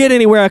couldn't get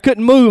anywhere. I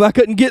couldn't move. I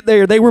couldn't get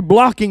there. They were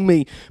blocking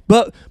me.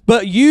 But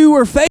you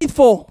were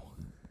faithful.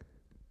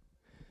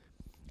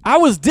 I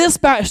was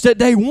dispatched at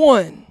day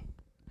 1.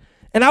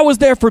 And I was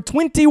there for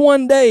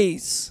 21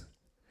 days.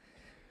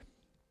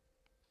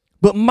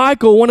 But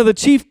Michael, one of the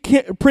chief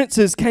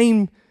princes,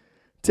 came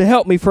to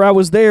help me, for I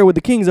was there with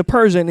the kings of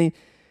Persia,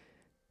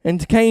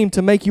 and came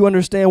to make you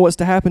understand what's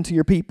to happen to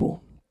your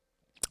people,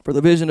 for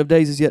the vision of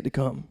days is yet to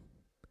come.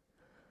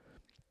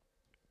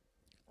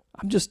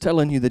 I'm just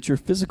telling you that your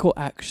physical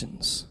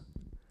actions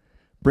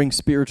bring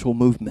spiritual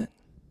movement.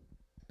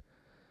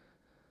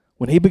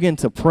 When he began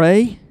to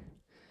pray,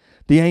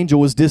 the angel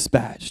was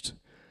dispatched.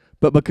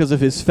 But because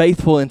of his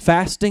faithful and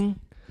fasting,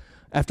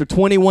 after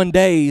 21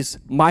 days,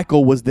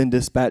 Michael was then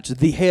dispatched.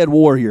 The head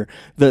warrior,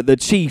 the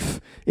chief,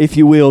 if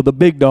you will, the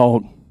big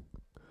dog,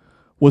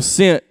 was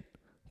sent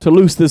to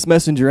loose this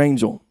messenger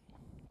angel.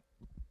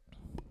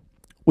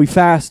 We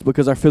fast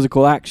because our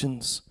physical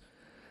actions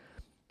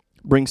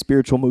bring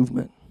spiritual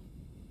movement.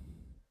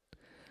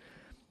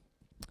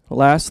 The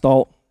last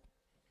thought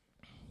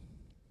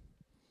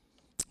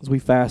is we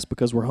fast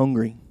because we're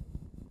hungry.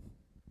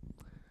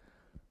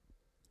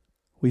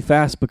 We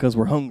fast because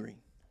we're hungry.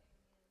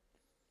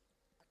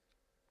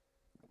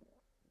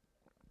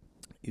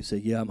 You say,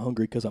 yeah, I'm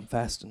hungry because I'm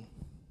fasting.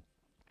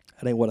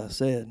 That ain't what I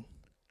said.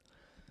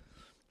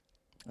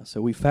 I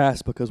said we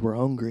fast because we're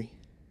hungry.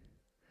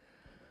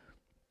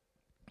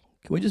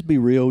 Can we just be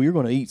real? You're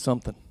going to eat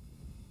something.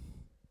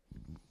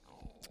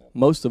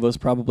 Most of us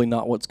probably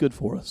not what's good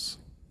for us.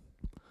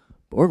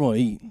 But we're going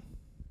to eat.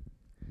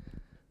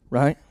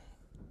 Right?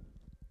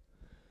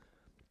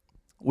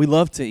 We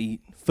love to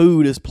eat.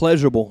 Food is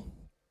pleasurable.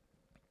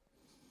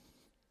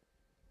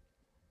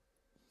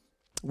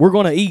 We're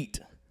going to eat.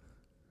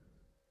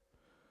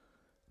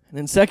 And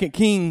in 2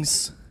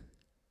 Kings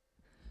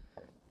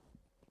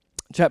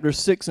chapter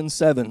 6 and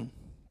 7,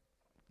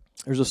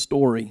 there's a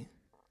story.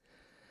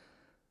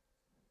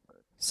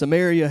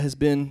 Samaria has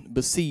been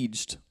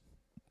besieged.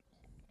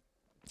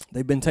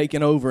 They've been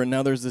taken over, and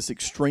now there's this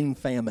extreme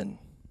famine.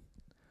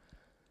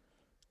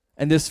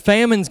 And this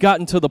famine's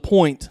gotten to the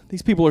point,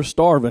 these people are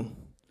starving.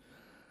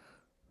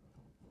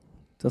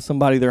 Tell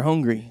somebody they're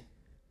hungry.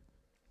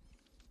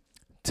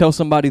 Tell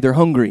somebody they're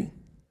hungry.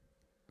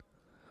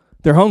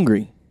 They're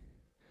hungry.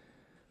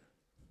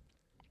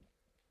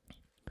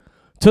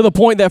 To the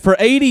point that for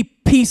 80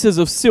 pieces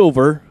of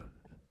silver,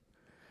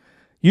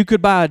 you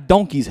could buy a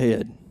donkey's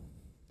head.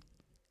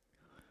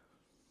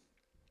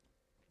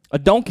 A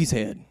donkey's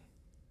head.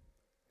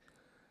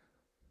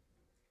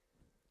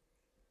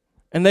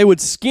 And they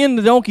would skin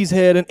the donkey's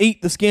head and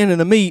eat the skin and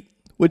the meat,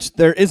 which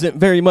there isn't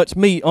very much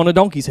meat on a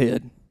donkey's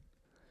head.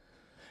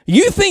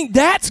 You think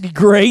that's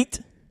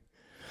great?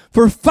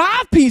 For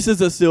 5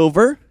 pieces of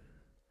silver,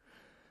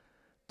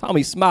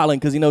 Tommy's smiling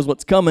because he knows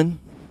what's coming.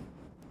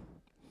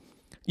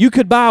 You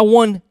could buy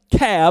 1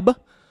 cab,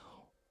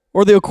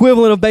 or the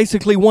equivalent of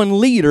basically 1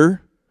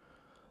 liter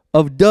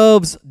of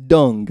dove's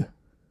dung.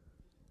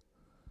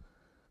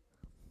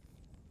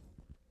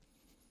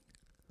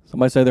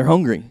 Somebody say they're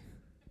hungry.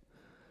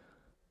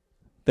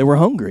 They were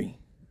hungry.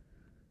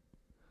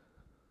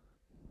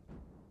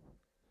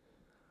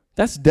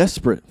 That's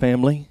desperate,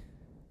 family.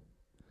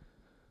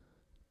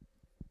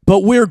 But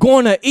we're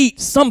going to eat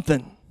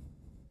something.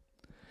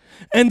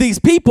 And these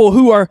people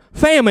who are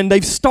famine,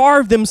 they've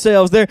starved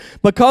themselves. They're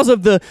because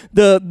of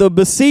the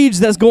besiege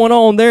that's going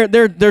on.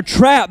 They're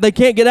trapped. They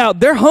can't get out.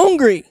 They're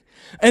hungry,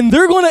 and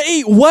they're going to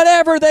eat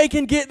whatever they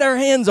can get their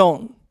hands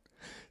on.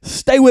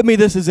 Stay with me.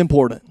 This is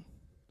important.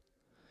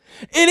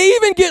 It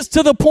even gets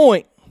to the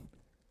point.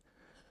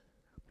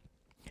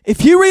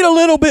 If you read a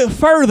little bit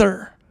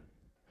further,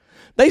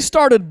 they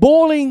started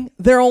boiling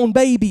their own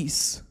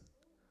babies.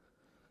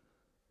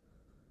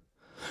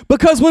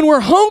 Because when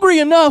we're hungry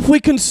enough, we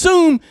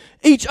consume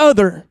each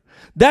other.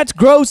 That's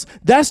gross.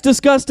 That's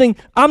disgusting.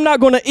 I'm not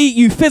going to eat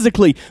you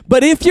physically.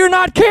 But if you're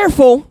not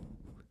careful,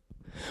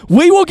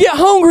 we will get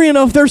hungry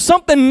enough. There's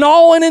something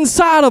gnawing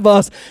inside of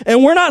us,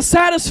 and we're not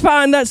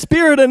satisfying that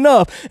spirit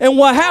enough. And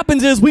what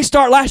happens is we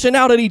start lashing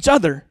out at each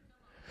other.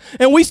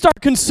 And we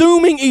start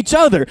consuming each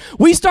other.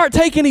 We start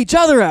taking each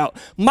other out.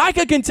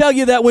 Micah can tell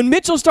you that when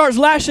Mitchell starts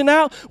lashing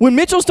out, when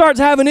Mitchell starts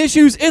having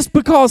issues, it's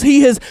because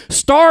he has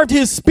starved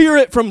his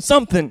spirit from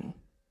something.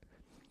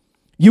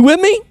 You with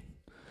me?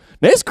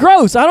 It's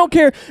gross. I don't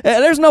care.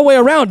 There's no way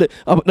around it.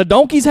 The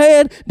donkey's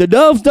head, the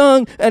dove's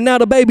dung, and now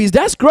the babies.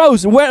 That's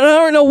gross.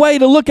 There ain't no way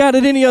to look at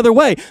it any other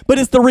way. But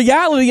it's the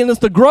reality, and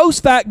it's the gross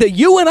fact that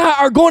you and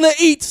I are going to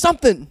eat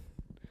something.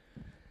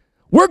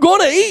 We're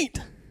going to eat.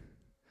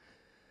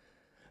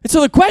 And so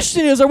the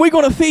question is, are we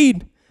going to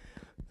feed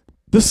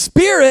the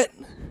Spirit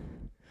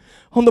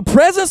on the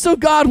presence of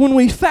God when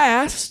we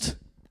fast?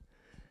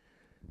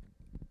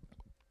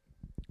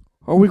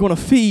 Or are we going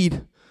to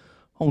feed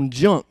on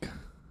junk?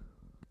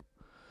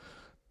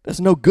 that's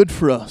no good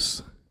for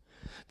us,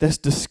 that's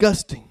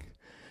disgusting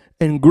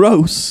and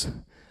gross,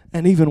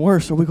 and even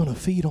worse, are we going to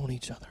feed on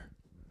each other?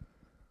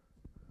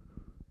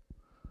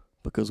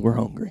 Because we're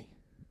hungry.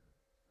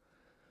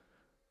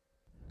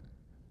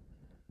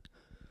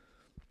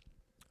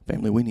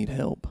 Family, we need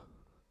help.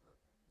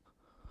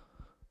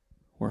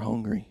 We're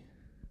hungry.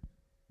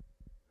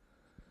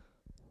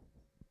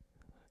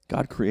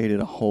 God created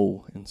a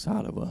hole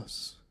inside of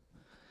us.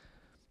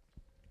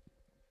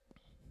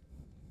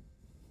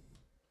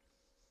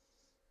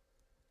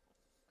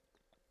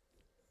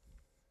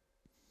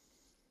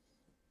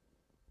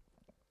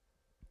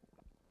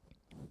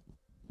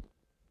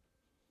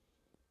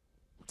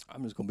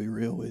 I'm just going to be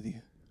real with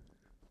you.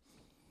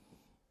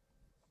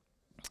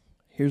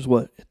 Here's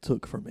what it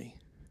took for me.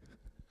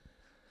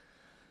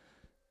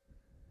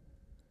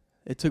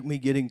 It took me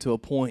getting to a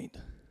point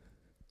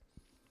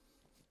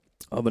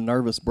of a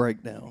nervous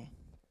breakdown,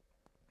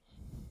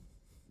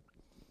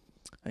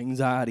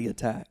 anxiety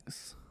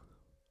attacks,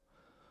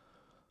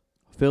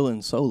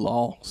 feeling so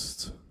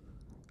lost,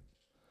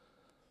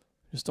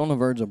 just on the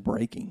verge of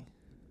breaking.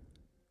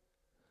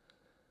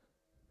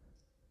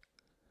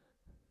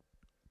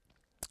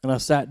 And I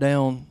sat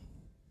down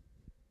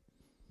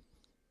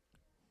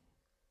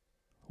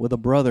with a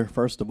brother,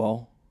 first of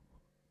all,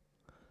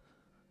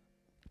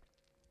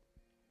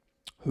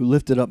 who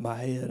lifted up my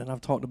head. And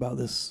I've talked about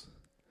this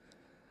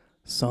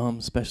some,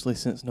 especially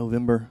since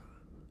November.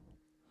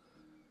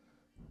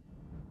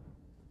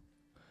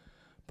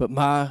 But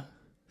my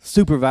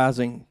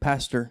supervising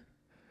pastor,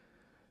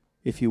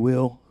 if you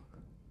will,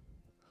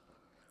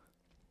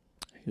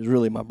 is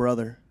really my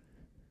brother.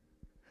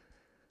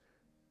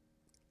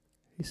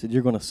 He said,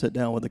 you're going to sit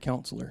down with a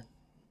counselor,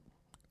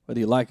 whether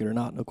you like it or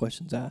not, no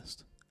questions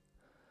asked.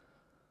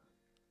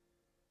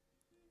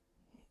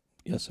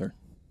 Yes, sir.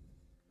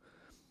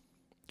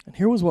 And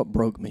here was what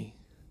broke me.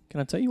 Can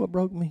I tell you what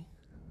broke me?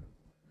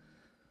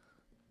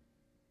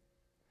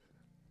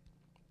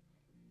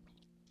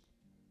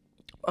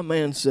 My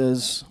man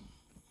says,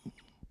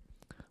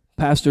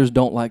 pastors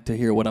don't like to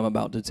hear what I'm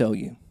about to tell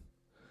you.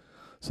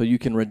 So you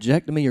can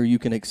reject me or you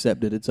can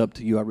accept it. It's up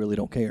to you. I really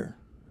don't care.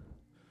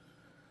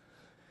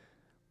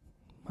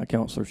 My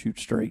counselor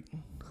shoots straight.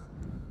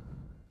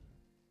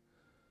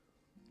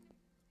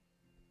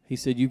 He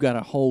said, you've got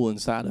a hole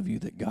inside of you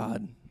that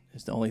God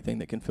is the only thing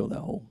that can fill that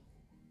hole.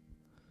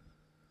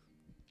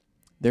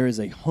 There is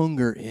a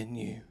hunger in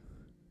you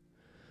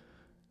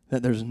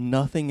that there's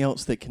nothing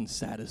else that can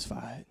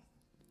satisfy it.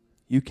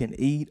 You can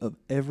eat of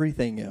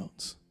everything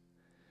else.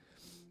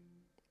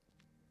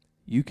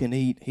 You can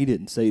eat, he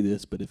didn't say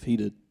this, but if he'd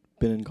have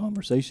been in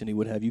conversation, he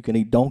would have, you can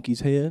eat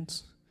donkeys'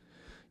 heads.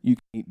 You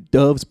can eat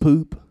dove's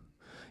poop.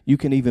 You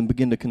can even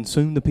begin to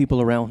consume the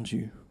people around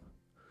you,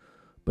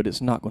 but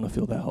it's not going to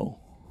fill that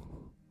hole.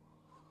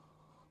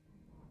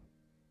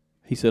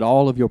 He said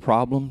all of your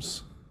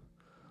problems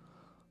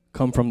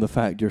come from the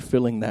fact you're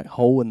filling that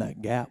hole and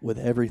that gap with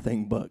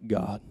everything but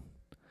God.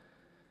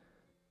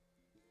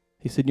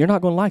 He said, you're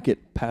not going to like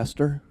it,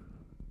 Pastor,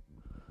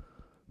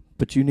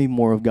 but you need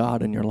more of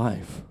God in your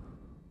life.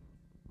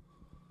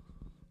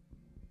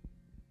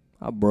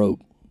 I broke,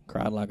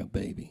 cried like a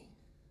baby.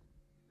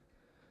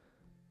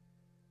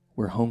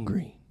 We're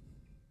hungry.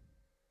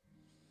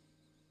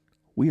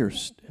 We are,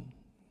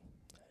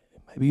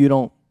 maybe you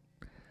don't,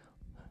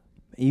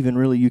 even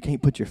really you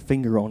can't put your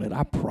finger on it.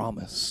 I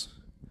promise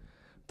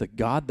the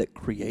God that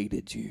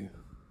created you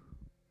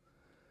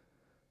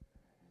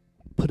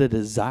put a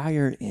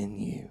desire in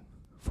you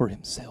for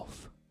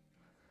himself.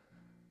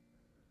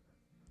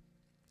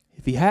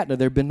 If he hadn't,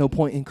 there'd been no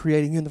point in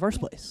creating you in the first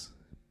place.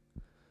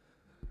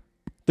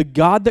 The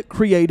God that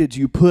created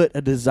you put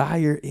a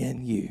desire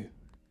in you.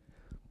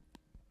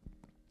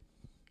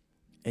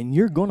 And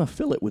you're going to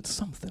fill it with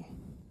something.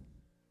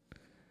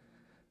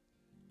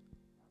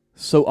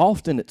 So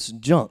often it's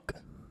junk.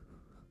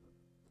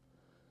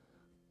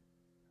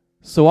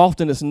 So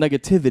often it's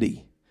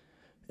negativity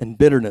and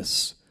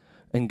bitterness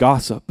and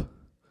gossip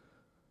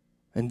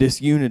and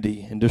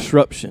disunity and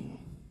disruption,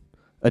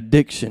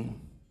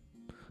 addiction,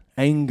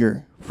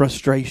 anger,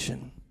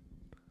 frustration.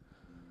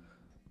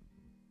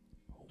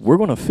 We're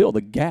going to fill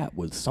the gap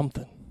with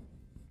something.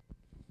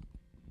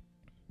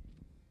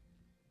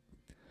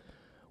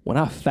 When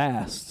I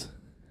fast,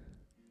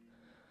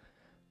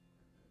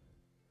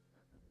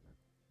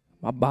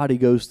 my body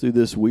goes through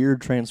this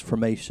weird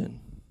transformation.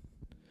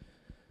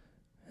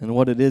 And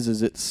what it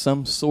is it's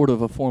some sort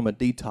of a form of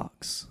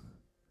detox.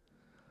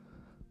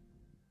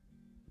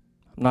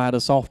 I've not had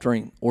a soft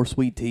drink or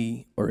sweet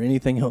tea or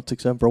anything else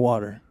except for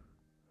water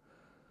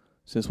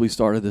since we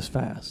started this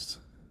fast.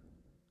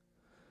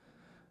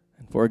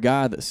 And for a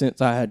guy that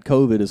since I had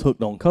COVID is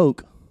hooked on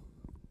Coke,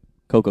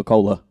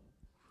 Coca-Cola,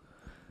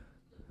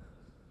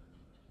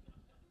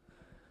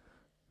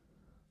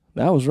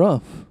 that was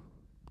rough.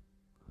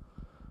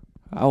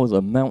 I was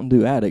a Mountain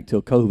Dew addict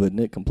till COVID, and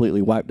it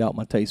completely wiped out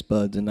my taste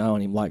buds, and I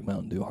don't even like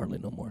Mountain Dew hardly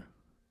no more.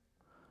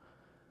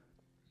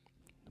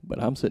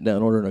 But I'm sitting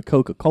down ordering a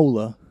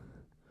Coca-Cola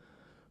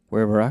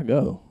wherever I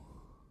go.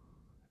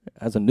 It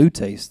has a new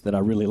taste that I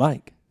really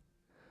like.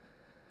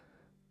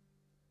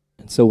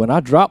 And so when I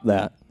dropped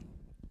that,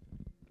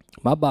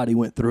 my body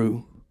went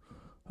through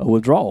a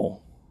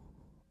withdrawal.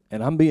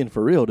 And I'm being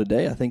for real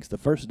today. I think it's the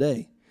first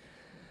day.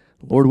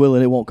 Lord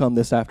willing, it won't come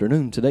this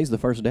afternoon. Today's the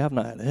first day I've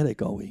not had a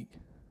headache all week.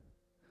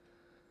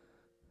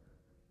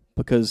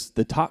 Because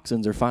the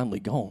toxins are finally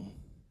gone.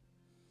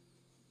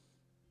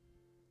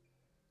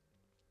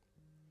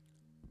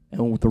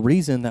 And the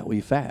reason that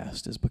we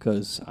fast is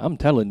because I'm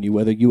telling you,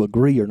 whether you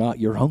agree or not,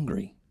 you're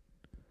hungry.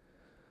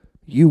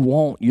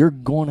 You're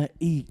going to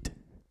eat.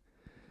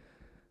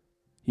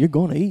 You're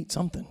going to eat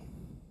something.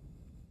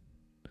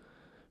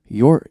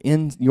 Your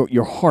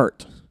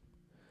heart,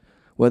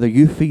 whether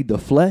you feed the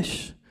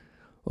flesh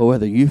or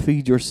whether you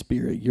feed your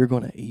spirit, you're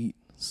going to eat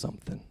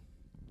something.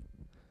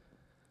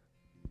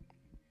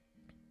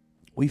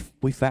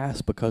 We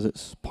fast because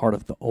it's part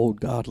of the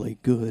old godly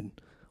good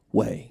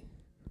way.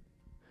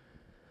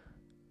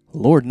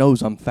 Lord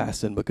knows I'm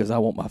fasting because I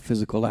want my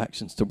physical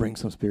actions to bring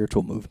some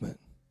spiritual movement.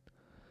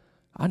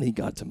 I need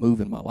God to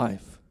move in my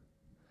life.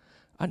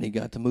 I need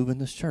God to move in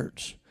this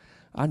church.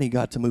 I need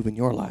God to move in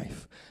your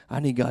life. I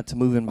need God to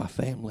move in my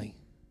family.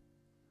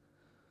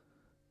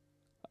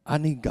 I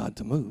need God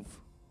to move.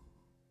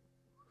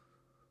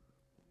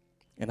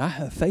 And I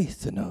have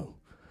faith to know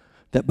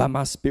that by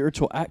my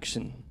spiritual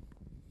action,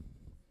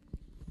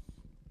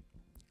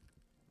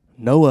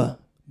 Noah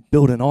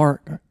built an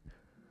ark,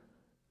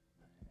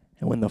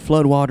 and when the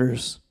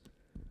floodwaters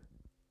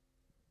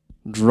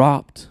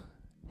dropped,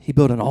 he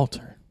built an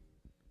altar.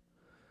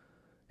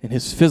 And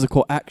his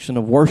physical action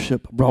of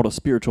worship brought a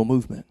spiritual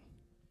movement.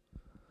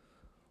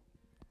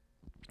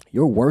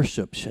 Your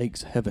worship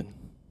shakes heaven.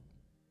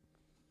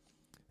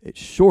 It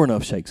sure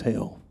enough shakes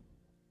hell.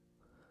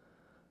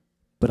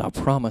 But I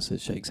promise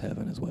it shakes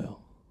heaven as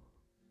well.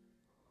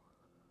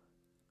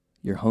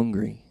 You're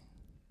hungry.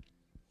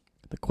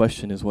 The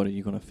question is, what are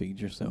you going to feed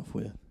yourself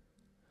with?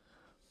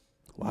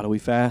 Why do we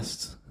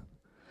fast?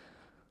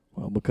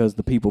 Well, because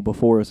the people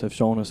before us have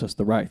shown us it's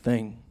the right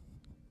thing.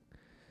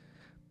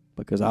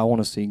 Because I want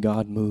to see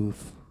God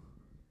move.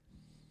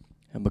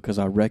 And because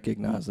I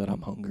recognize that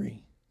I'm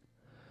hungry.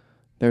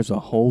 There's a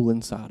hole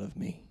inside of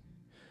me.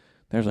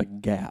 There's a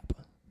gap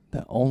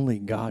that only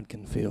God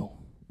can fill.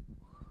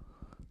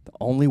 The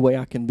only way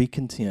I can be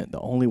content, the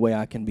only way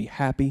I can be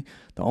happy,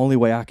 the only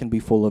way I can be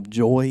full of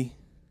joy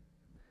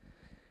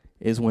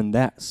is when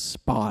that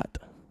spot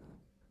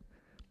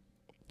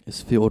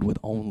is filled with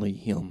only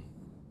Him.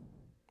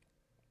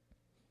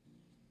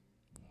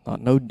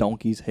 Not no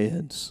donkey's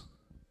heads.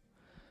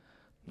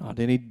 Not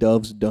any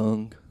dove's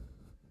dung.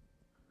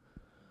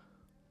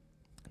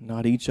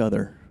 Not each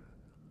other.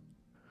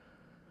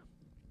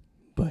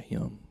 But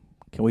Him.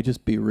 Can we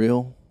just be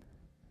real?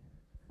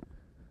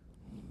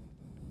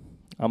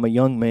 I'm a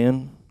young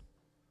man.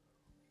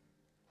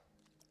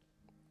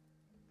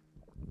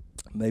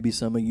 Maybe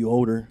some of you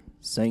older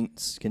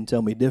saints can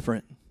tell me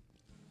different.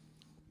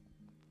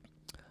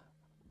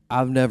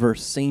 I've never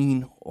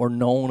seen or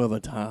known of a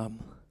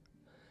time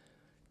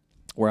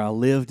where I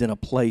lived in a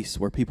place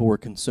where people were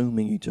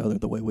consuming each other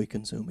the way we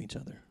consume each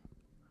other.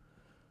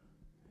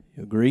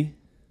 You agree?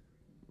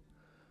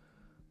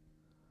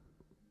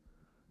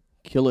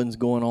 Killings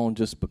going on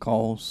just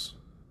because.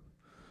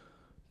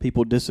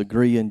 People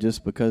disagreeing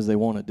just because they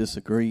want to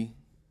disagree.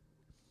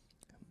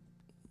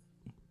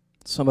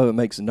 Some of it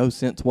makes no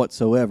sense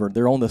whatsoever.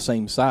 They're on the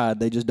same side.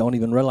 They just don't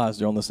even realize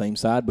they're on the same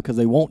side because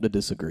they want to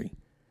disagree.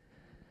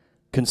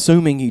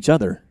 Consuming each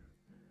other.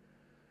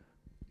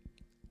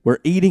 We're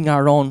eating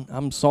our own,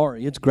 I'm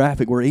sorry, it's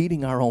graphic. We're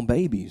eating our own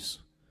babies.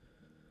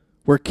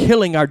 We're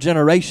killing our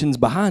generations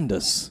behind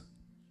us.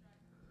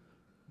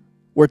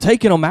 We're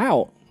taking them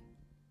out.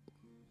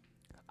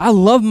 I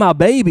love my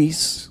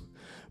babies,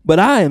 but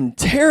I am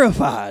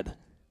terrified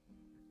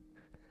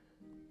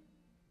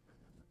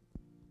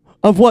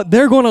of what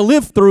they're going to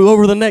live through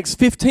over the next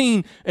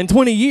 15 and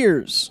 20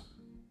 years.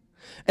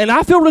 And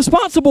I feel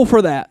responsible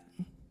for that.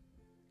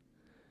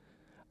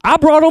 I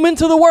brought them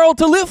into the world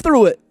to live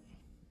through it.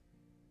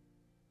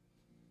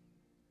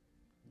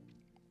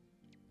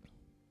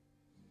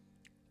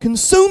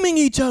 Consuming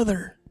each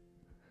other.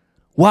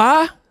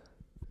 Why?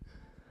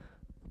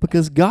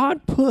 Because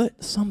God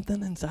put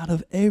something inside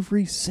of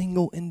every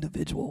single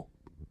individual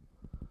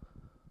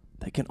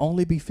that can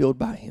only be filled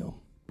by Him.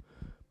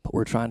 But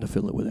we're trying to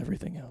fill it with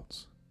everything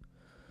else.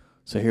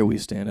 So here we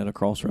stand at a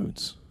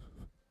crossroads.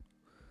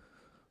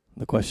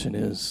 The question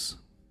is,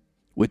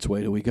 which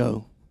way do we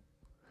go?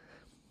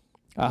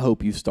 I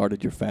hope you've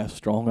started your fast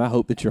strong. I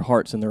hope that your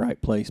heart's in the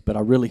right place, but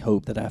I really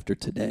hope that after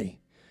today,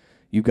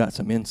 you've got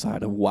some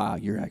insight of why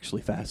you're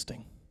actually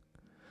fasting.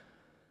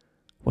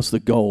 What's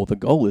the goal? The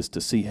goal is to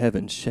see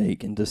heaven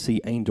shake and to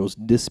see angels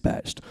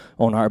dispatched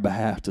on our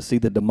behalf, to see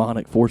the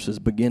demonic forces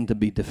begin to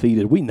be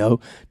defeated. We know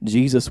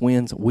Jesus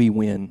wins, we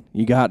win.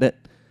 You got it?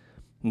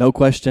 No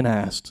question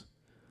asked.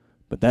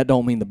 But that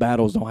don't mean the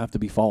battles don't have to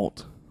be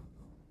fought.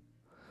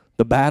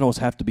 The battles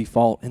have to be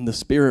fought in the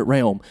spirit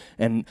realm.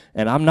 And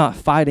I'm not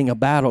fighting a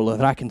battle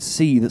that I can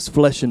see that's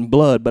flesh and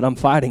blood, but I'm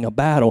fighting a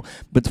battle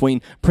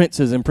between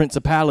princes and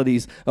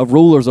principalities of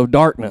rulers of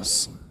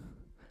darkness.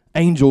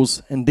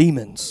 angels and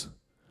demons.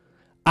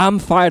 I'm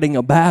fighting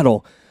a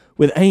battle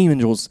with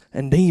angels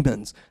and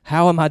demons.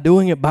 How am I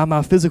doing it? By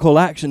my physical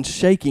actions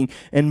shaking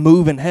and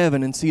moving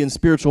heaven and seeing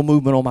spiritual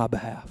movement on my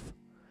behalf.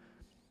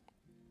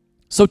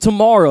 So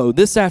tomorrow,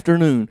 this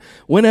afternoon,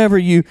 whenever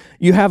you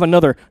have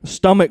another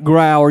stomach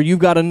growl or you've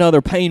got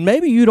another pain,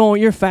 maybe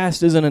your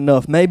fast isn't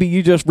enough. Maybe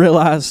you just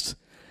realized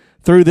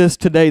through this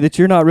today that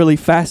you're not really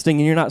fasting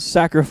and you're not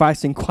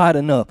sacrificing quite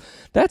enough.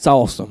 That's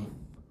awesome.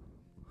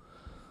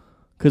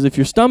 Because if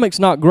your stomach's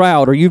not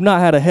growled or you've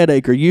not had a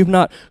headache or you've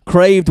not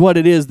craved what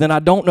it is, then I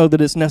don't know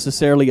that it's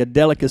necessarily a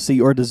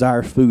delicacy or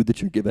desired food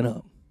that you're giving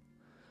up.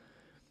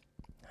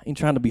 I ain't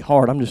trying to be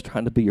hard. I'm just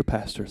trying to be your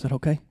pastor. Is that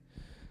okay?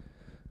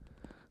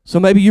 So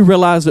maybe you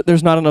realize that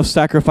there's not enough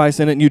sacrifice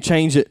in it and you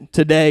change it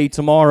today,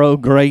 tomorrow,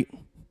 great.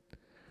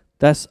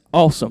 That's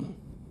awesome.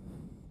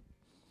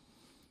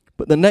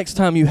 But the next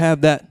time you have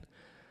that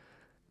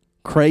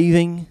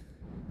craving,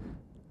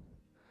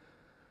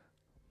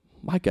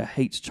 Micah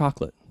hates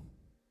chocolate.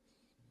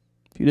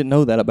 If you didn't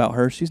know that about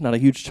her, she's not a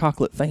huge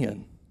chocolate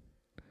fan.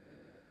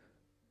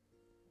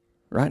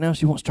 Right now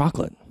she wants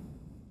chocolate.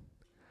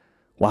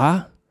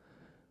 Why?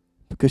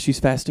 Because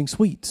she's fasting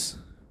sweets.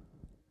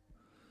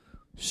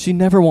 She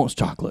never wants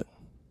chocolate.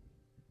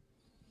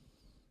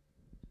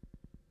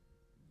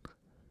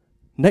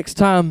 Next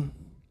time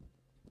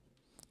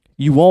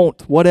you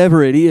want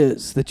whatever it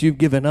is that you've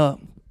given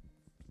up,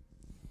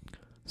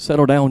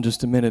 settle down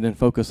just a minute and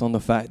focus on the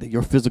fact that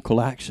your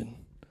physical action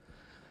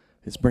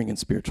is bringing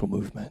spiritual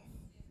movement.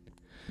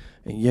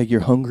 And yeah, you're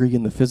hungry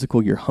in the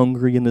physical, you're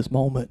hungry in this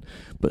moment,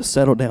 but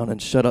settle down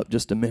and shut up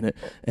just a minute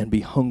and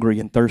be hungry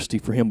and thirsty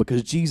for Him,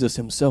 because Jesus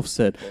Himself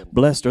said,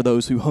 "Blessed are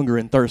those who hunger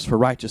and thirst for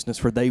righteousness,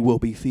 for they will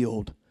be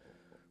filled."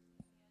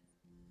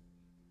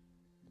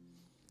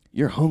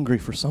 You're hungry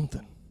for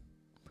something.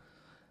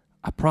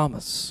 I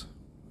promise.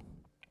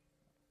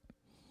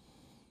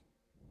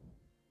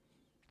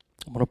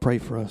 I'm going to pray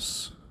for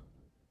us.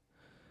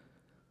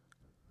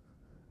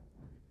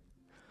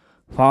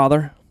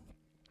 Father,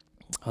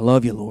 I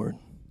love you, Lord.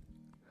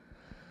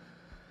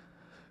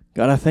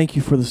 God, I thank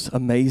you for this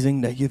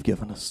amazing day you've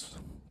given us.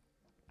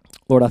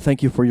 Lord, I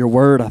thank you for your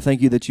word. I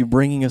thank you that you're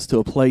bringing us to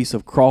a place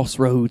of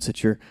crossroads,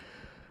 that you're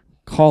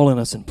calling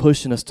us and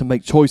pushing us to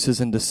make choices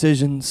and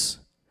decisions.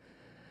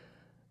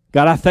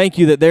 God, I thank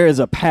you that there is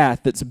a path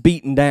that's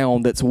beaten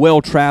down, that's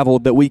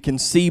well-traveled, that we can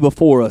see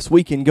before us.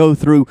 We can go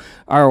through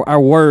our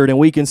word, and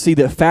we can see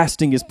that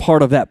fasting is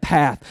part of that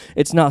path.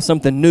 It's not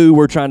something new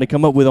we're trying to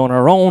come up with on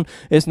our own.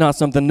 It's not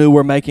something new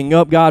we're making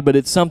up, God, but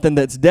it's something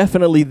that's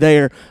definitely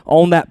there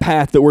on that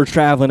path that we're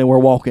traveling and we're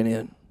walking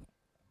in.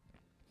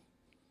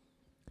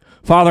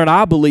 Father, and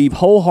I believe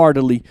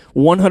wholeheartedly,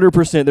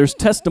 100%, there's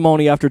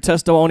testimony after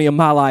testimony in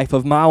my life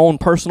of my own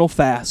personal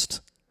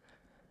fast.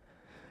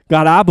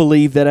 God, I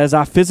believe that as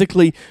I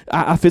physically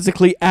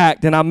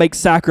act and I make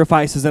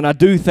sacrifices and I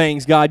do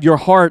things, God, your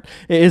heart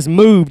is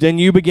moved and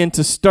you begin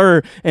to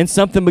stir and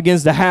something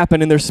begins to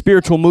happen and there's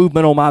spiritual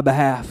movement on my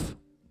behalf.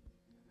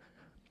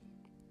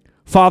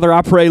 Father,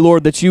 I pray,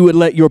 Lord, that you would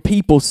let your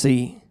people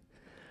see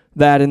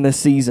that in this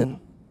season.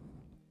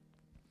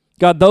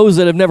 God, those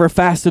that have never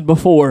fasted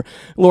before,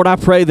 Lord, I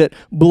pray that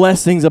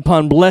blessings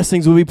upon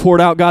blessings will be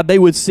poured out. God, they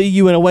would see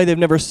you in a way they've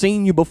never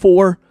seen you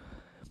before.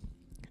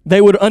 They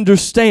would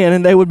understand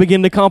and they would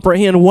begin to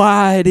comprehend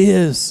why it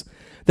is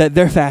that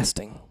they're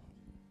fasting.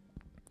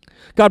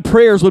 God,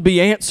 prayers would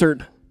be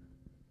answered.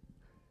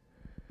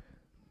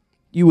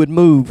 You would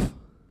move.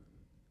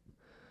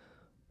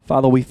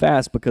 Father, we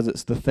fast because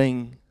it's the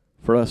thing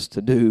for us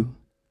to do.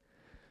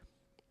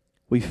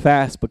 We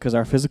fast because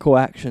our physical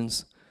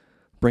actions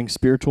bring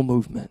spiritual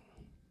movement.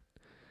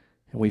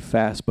 And we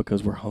fast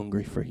because we're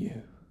hungry for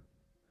you.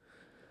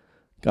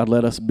 God,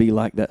 let us be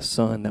like that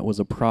son that was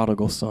a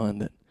prodigal son,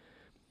 that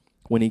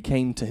when he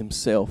came to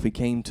himself, he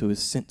came to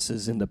his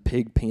senses in the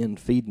pig pen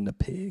feeding the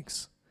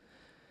pigs.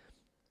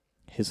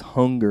 His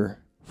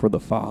hunger for the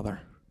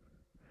Father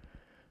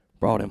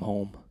brought him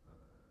home.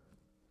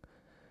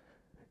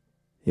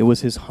 It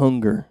was his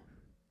hunger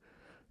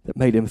that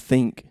made him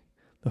think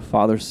the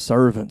Father's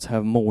servants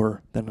have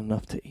more than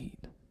enough to eat.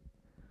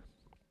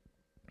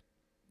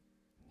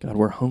 God,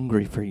 we're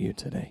hungry for you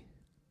today.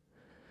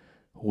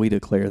 We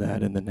declare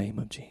that in the name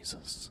of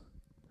Jesus.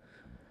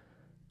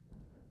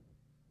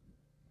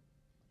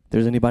 If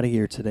there's anybody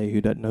here today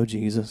who doesn't know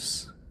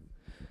Jesus,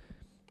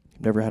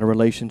 you've never had a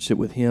relationship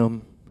with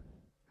him,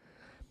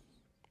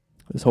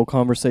 this whole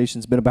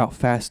conversation's been about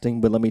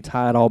fasting, but let me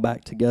tie it all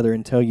back together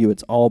and tell you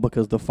it's all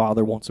because the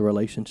Father wants a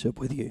relationship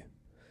with you.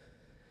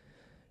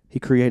 He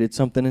created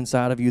something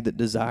inside of you that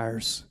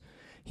desires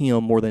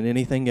him more than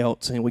anything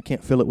else, and we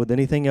can't fill it with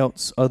anything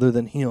else other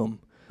than him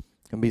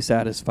and be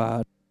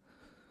satisfied.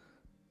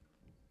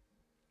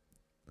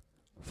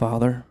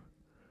 Father,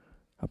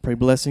 I pray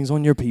blessings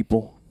on your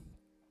people.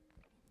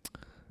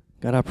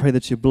 God, I pray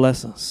that you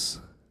bless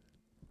us.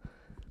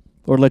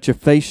 Lord, let your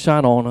face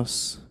shine on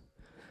us.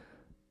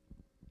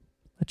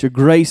 Let your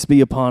grace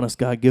be upon us,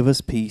 God. Give us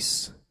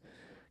peace.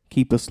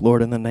 Keep us,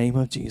 Lord, in the name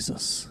of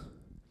Jesus.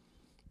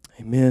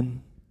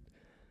 Amen.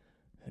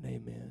 and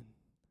amen.